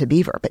Leave It to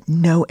Beaver. But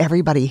no,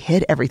 everybody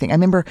hid everything. I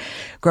remember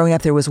growing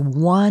up, there was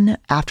one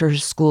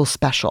after-school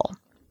special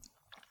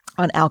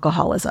on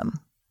alcoholism.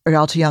 Are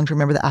y'all too young to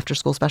remember the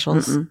after-school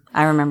specials? Mm-mm.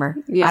 I remember.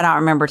 Yeah. I don't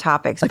remember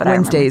topics, like but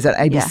Wednesdays at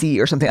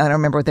ABC or something. I don't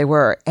remember what they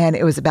were. And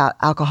it was about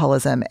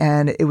alcoholism.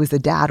 And it was the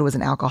dad was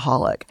an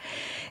alcoholic.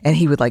 And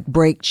he would like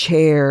break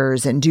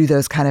chairs and do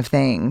those kind of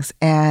things.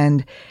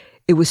 And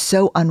it was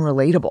so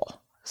unrelatable.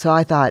 So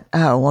I thought,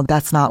 oh, well,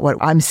 that's not what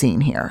I'm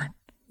seeing here.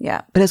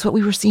 Yeah. But it's what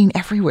we were seeing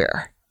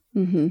everywhere.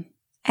 Mm-hmm.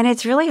 And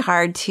it's really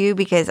hard too,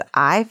 because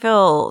I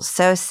feel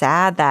so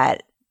sad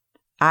that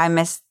I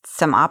missed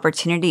some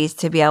opportunities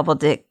to be able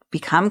to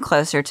become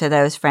closer to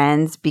those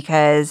friends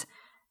because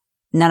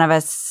none of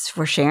us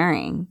were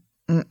sharing.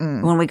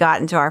 Mm-mm. When we got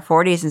into our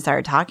 40s and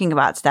started talking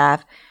about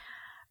stuff,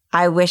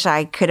 I wish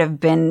I could have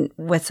been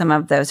with some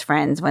of those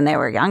friends when they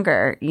were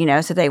younger, you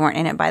know, so they weren't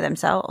in it by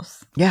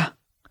themselves. Yeah.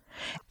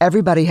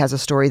 Everybody has a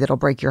story that'll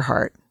break your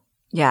heart.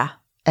 Yeah.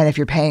 And if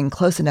you're paying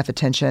close enough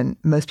attention,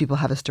 most people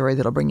have a story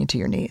that'll bring you to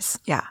your knees.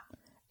 Yeah.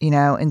 You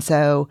know, and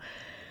so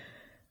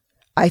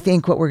I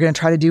think what we're going to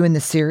try to do in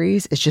this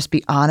series is just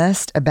be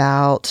honest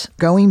about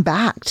going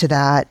back to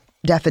that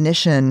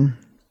definition.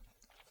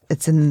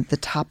 It's in the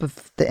top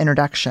of the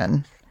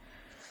introduction.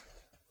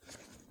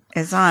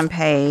 It's on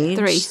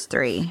page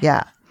 3.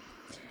 Yeah.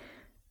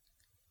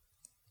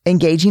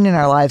 Engaging in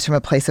our lives from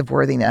a place of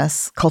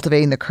worthiness,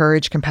 cultivating the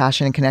courage,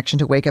 compassion, and connection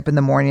to wake up in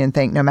the morning and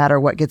think no matter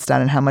what gets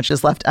done and how much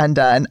is left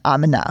undone,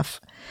 I'm enough.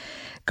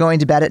 Going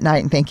to bed at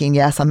night and thinking,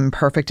 yes, I'm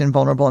imperfect and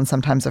vulnerable and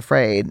sometimes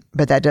afraid,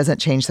 but that doesn't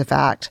change the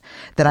fact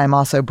that I'm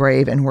also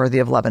brave and worthy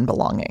of love and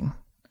belonging.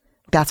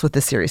 That's what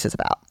this series is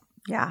about.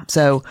 Yeah.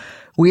 So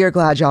we are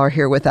glad y'all are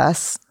here with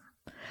us.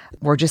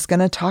 We're just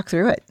going to talk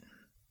through it.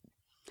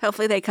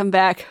 Hopefully they come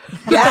back.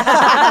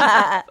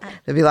 Yeah.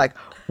 They'll be like,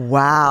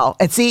 Wow.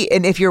 And see,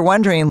 and if you're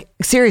wondering,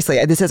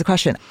 seriously, this is a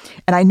question.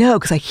 And I know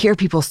because I hear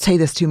people say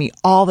this to me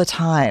all the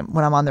time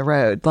when I'm on the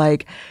road,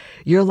 like,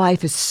 your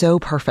life is so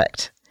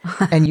perfect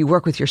and you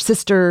work with your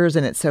sisters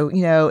and it's so,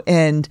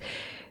 and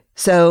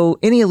so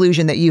any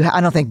illusion that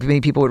I don't think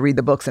many people would read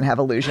the books and have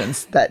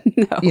illusions that,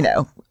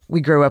 No.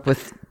 We grew up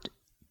with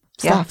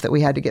stuff that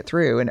we had to get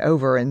through and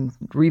over and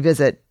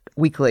revisit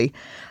weekly.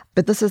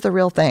 But this is the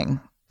real thing.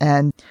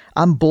 And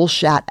I'm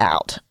bullshit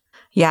out.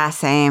 Yeah,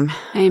 same.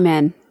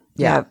 Amen.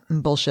 Yeah, Yep.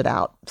 I'm bullshit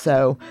out.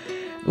 So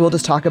we'll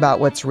just talk about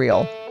what's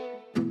real.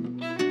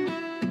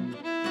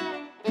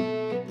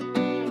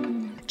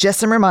 Just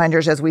some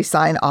reminders as we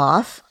sign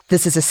off.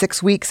 This is a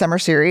 6-week summer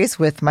series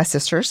with my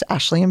sisters,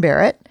 Ashley and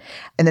Barrett.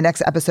 In the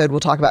next episode, we'll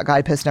talk about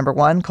guidepost number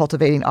 1,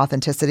 cultivating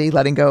authenticity,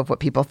 letting go of what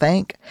people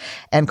think,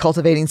 and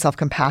cultivating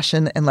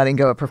self-compassion and letting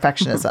go of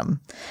perfectionism.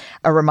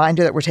 A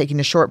reminder that we're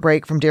taking a short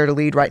break from Dare to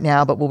Lead right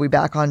now, but we'll be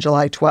back on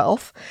July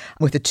 12th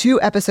with a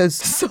 2-episode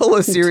solo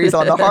series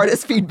on the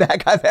hardest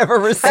feedback I've ever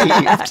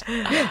received.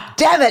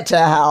 Damn it to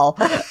hell.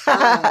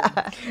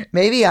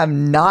 Maybe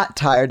I'm not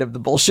tired of the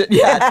bullshit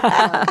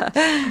yet.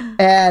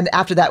 And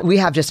after that, we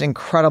have just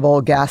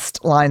incredible guests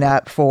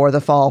lineup for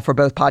the fall for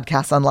both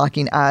podcasts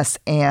Unlocking Us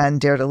and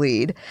Dare to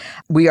Lead.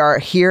 We are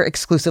here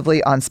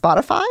exclusively on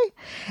Spotify,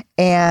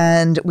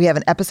 and we have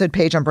an episode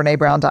page on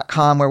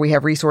BrenéBrown.com where we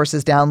have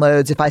resources,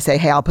 downloads. If I say,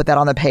 hey, I'll put that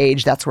on the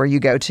page, that's where you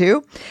go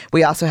to.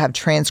 We also have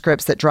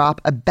transcripts that drop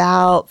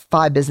about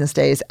 5 business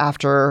days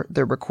after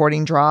the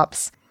recording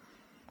drops.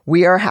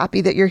 We are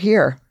happy that you're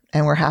here,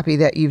 and we're happy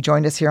that you've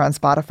joined us here on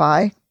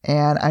Spotify.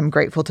 And I'm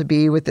grateful to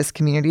be with this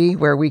community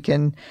where we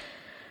can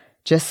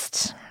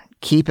just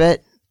keep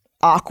it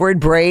awkward,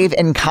 brave,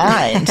 and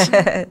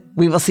kind.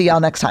 We will see y'all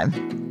next time.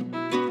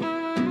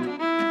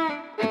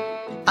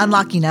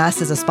 Unlocking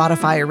Us is a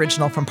Spotify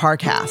original from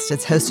Parcast.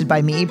 It's hosted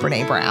by me,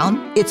 Brené Brown.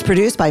 It's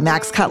produced by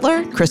Max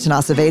Cutler, Kristen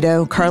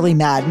Acevedo, Carly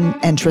Madden,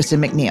 and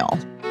Tristan McNeil,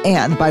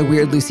 and by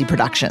Weird Lucy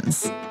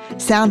Productions.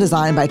 Sound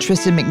design by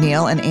Tristan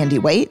McNeil and Andy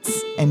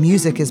Waits, and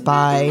music is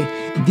by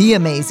the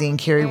amazing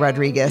Carrie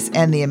Rodriguez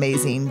and the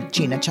amazing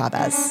Gina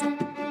Chavez.